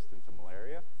be resistant to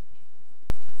malaria.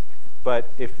 But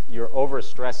if you're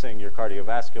overstressing your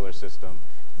cardiovascular system,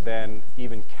 then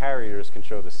even carriers can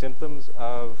show the symptoms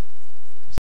of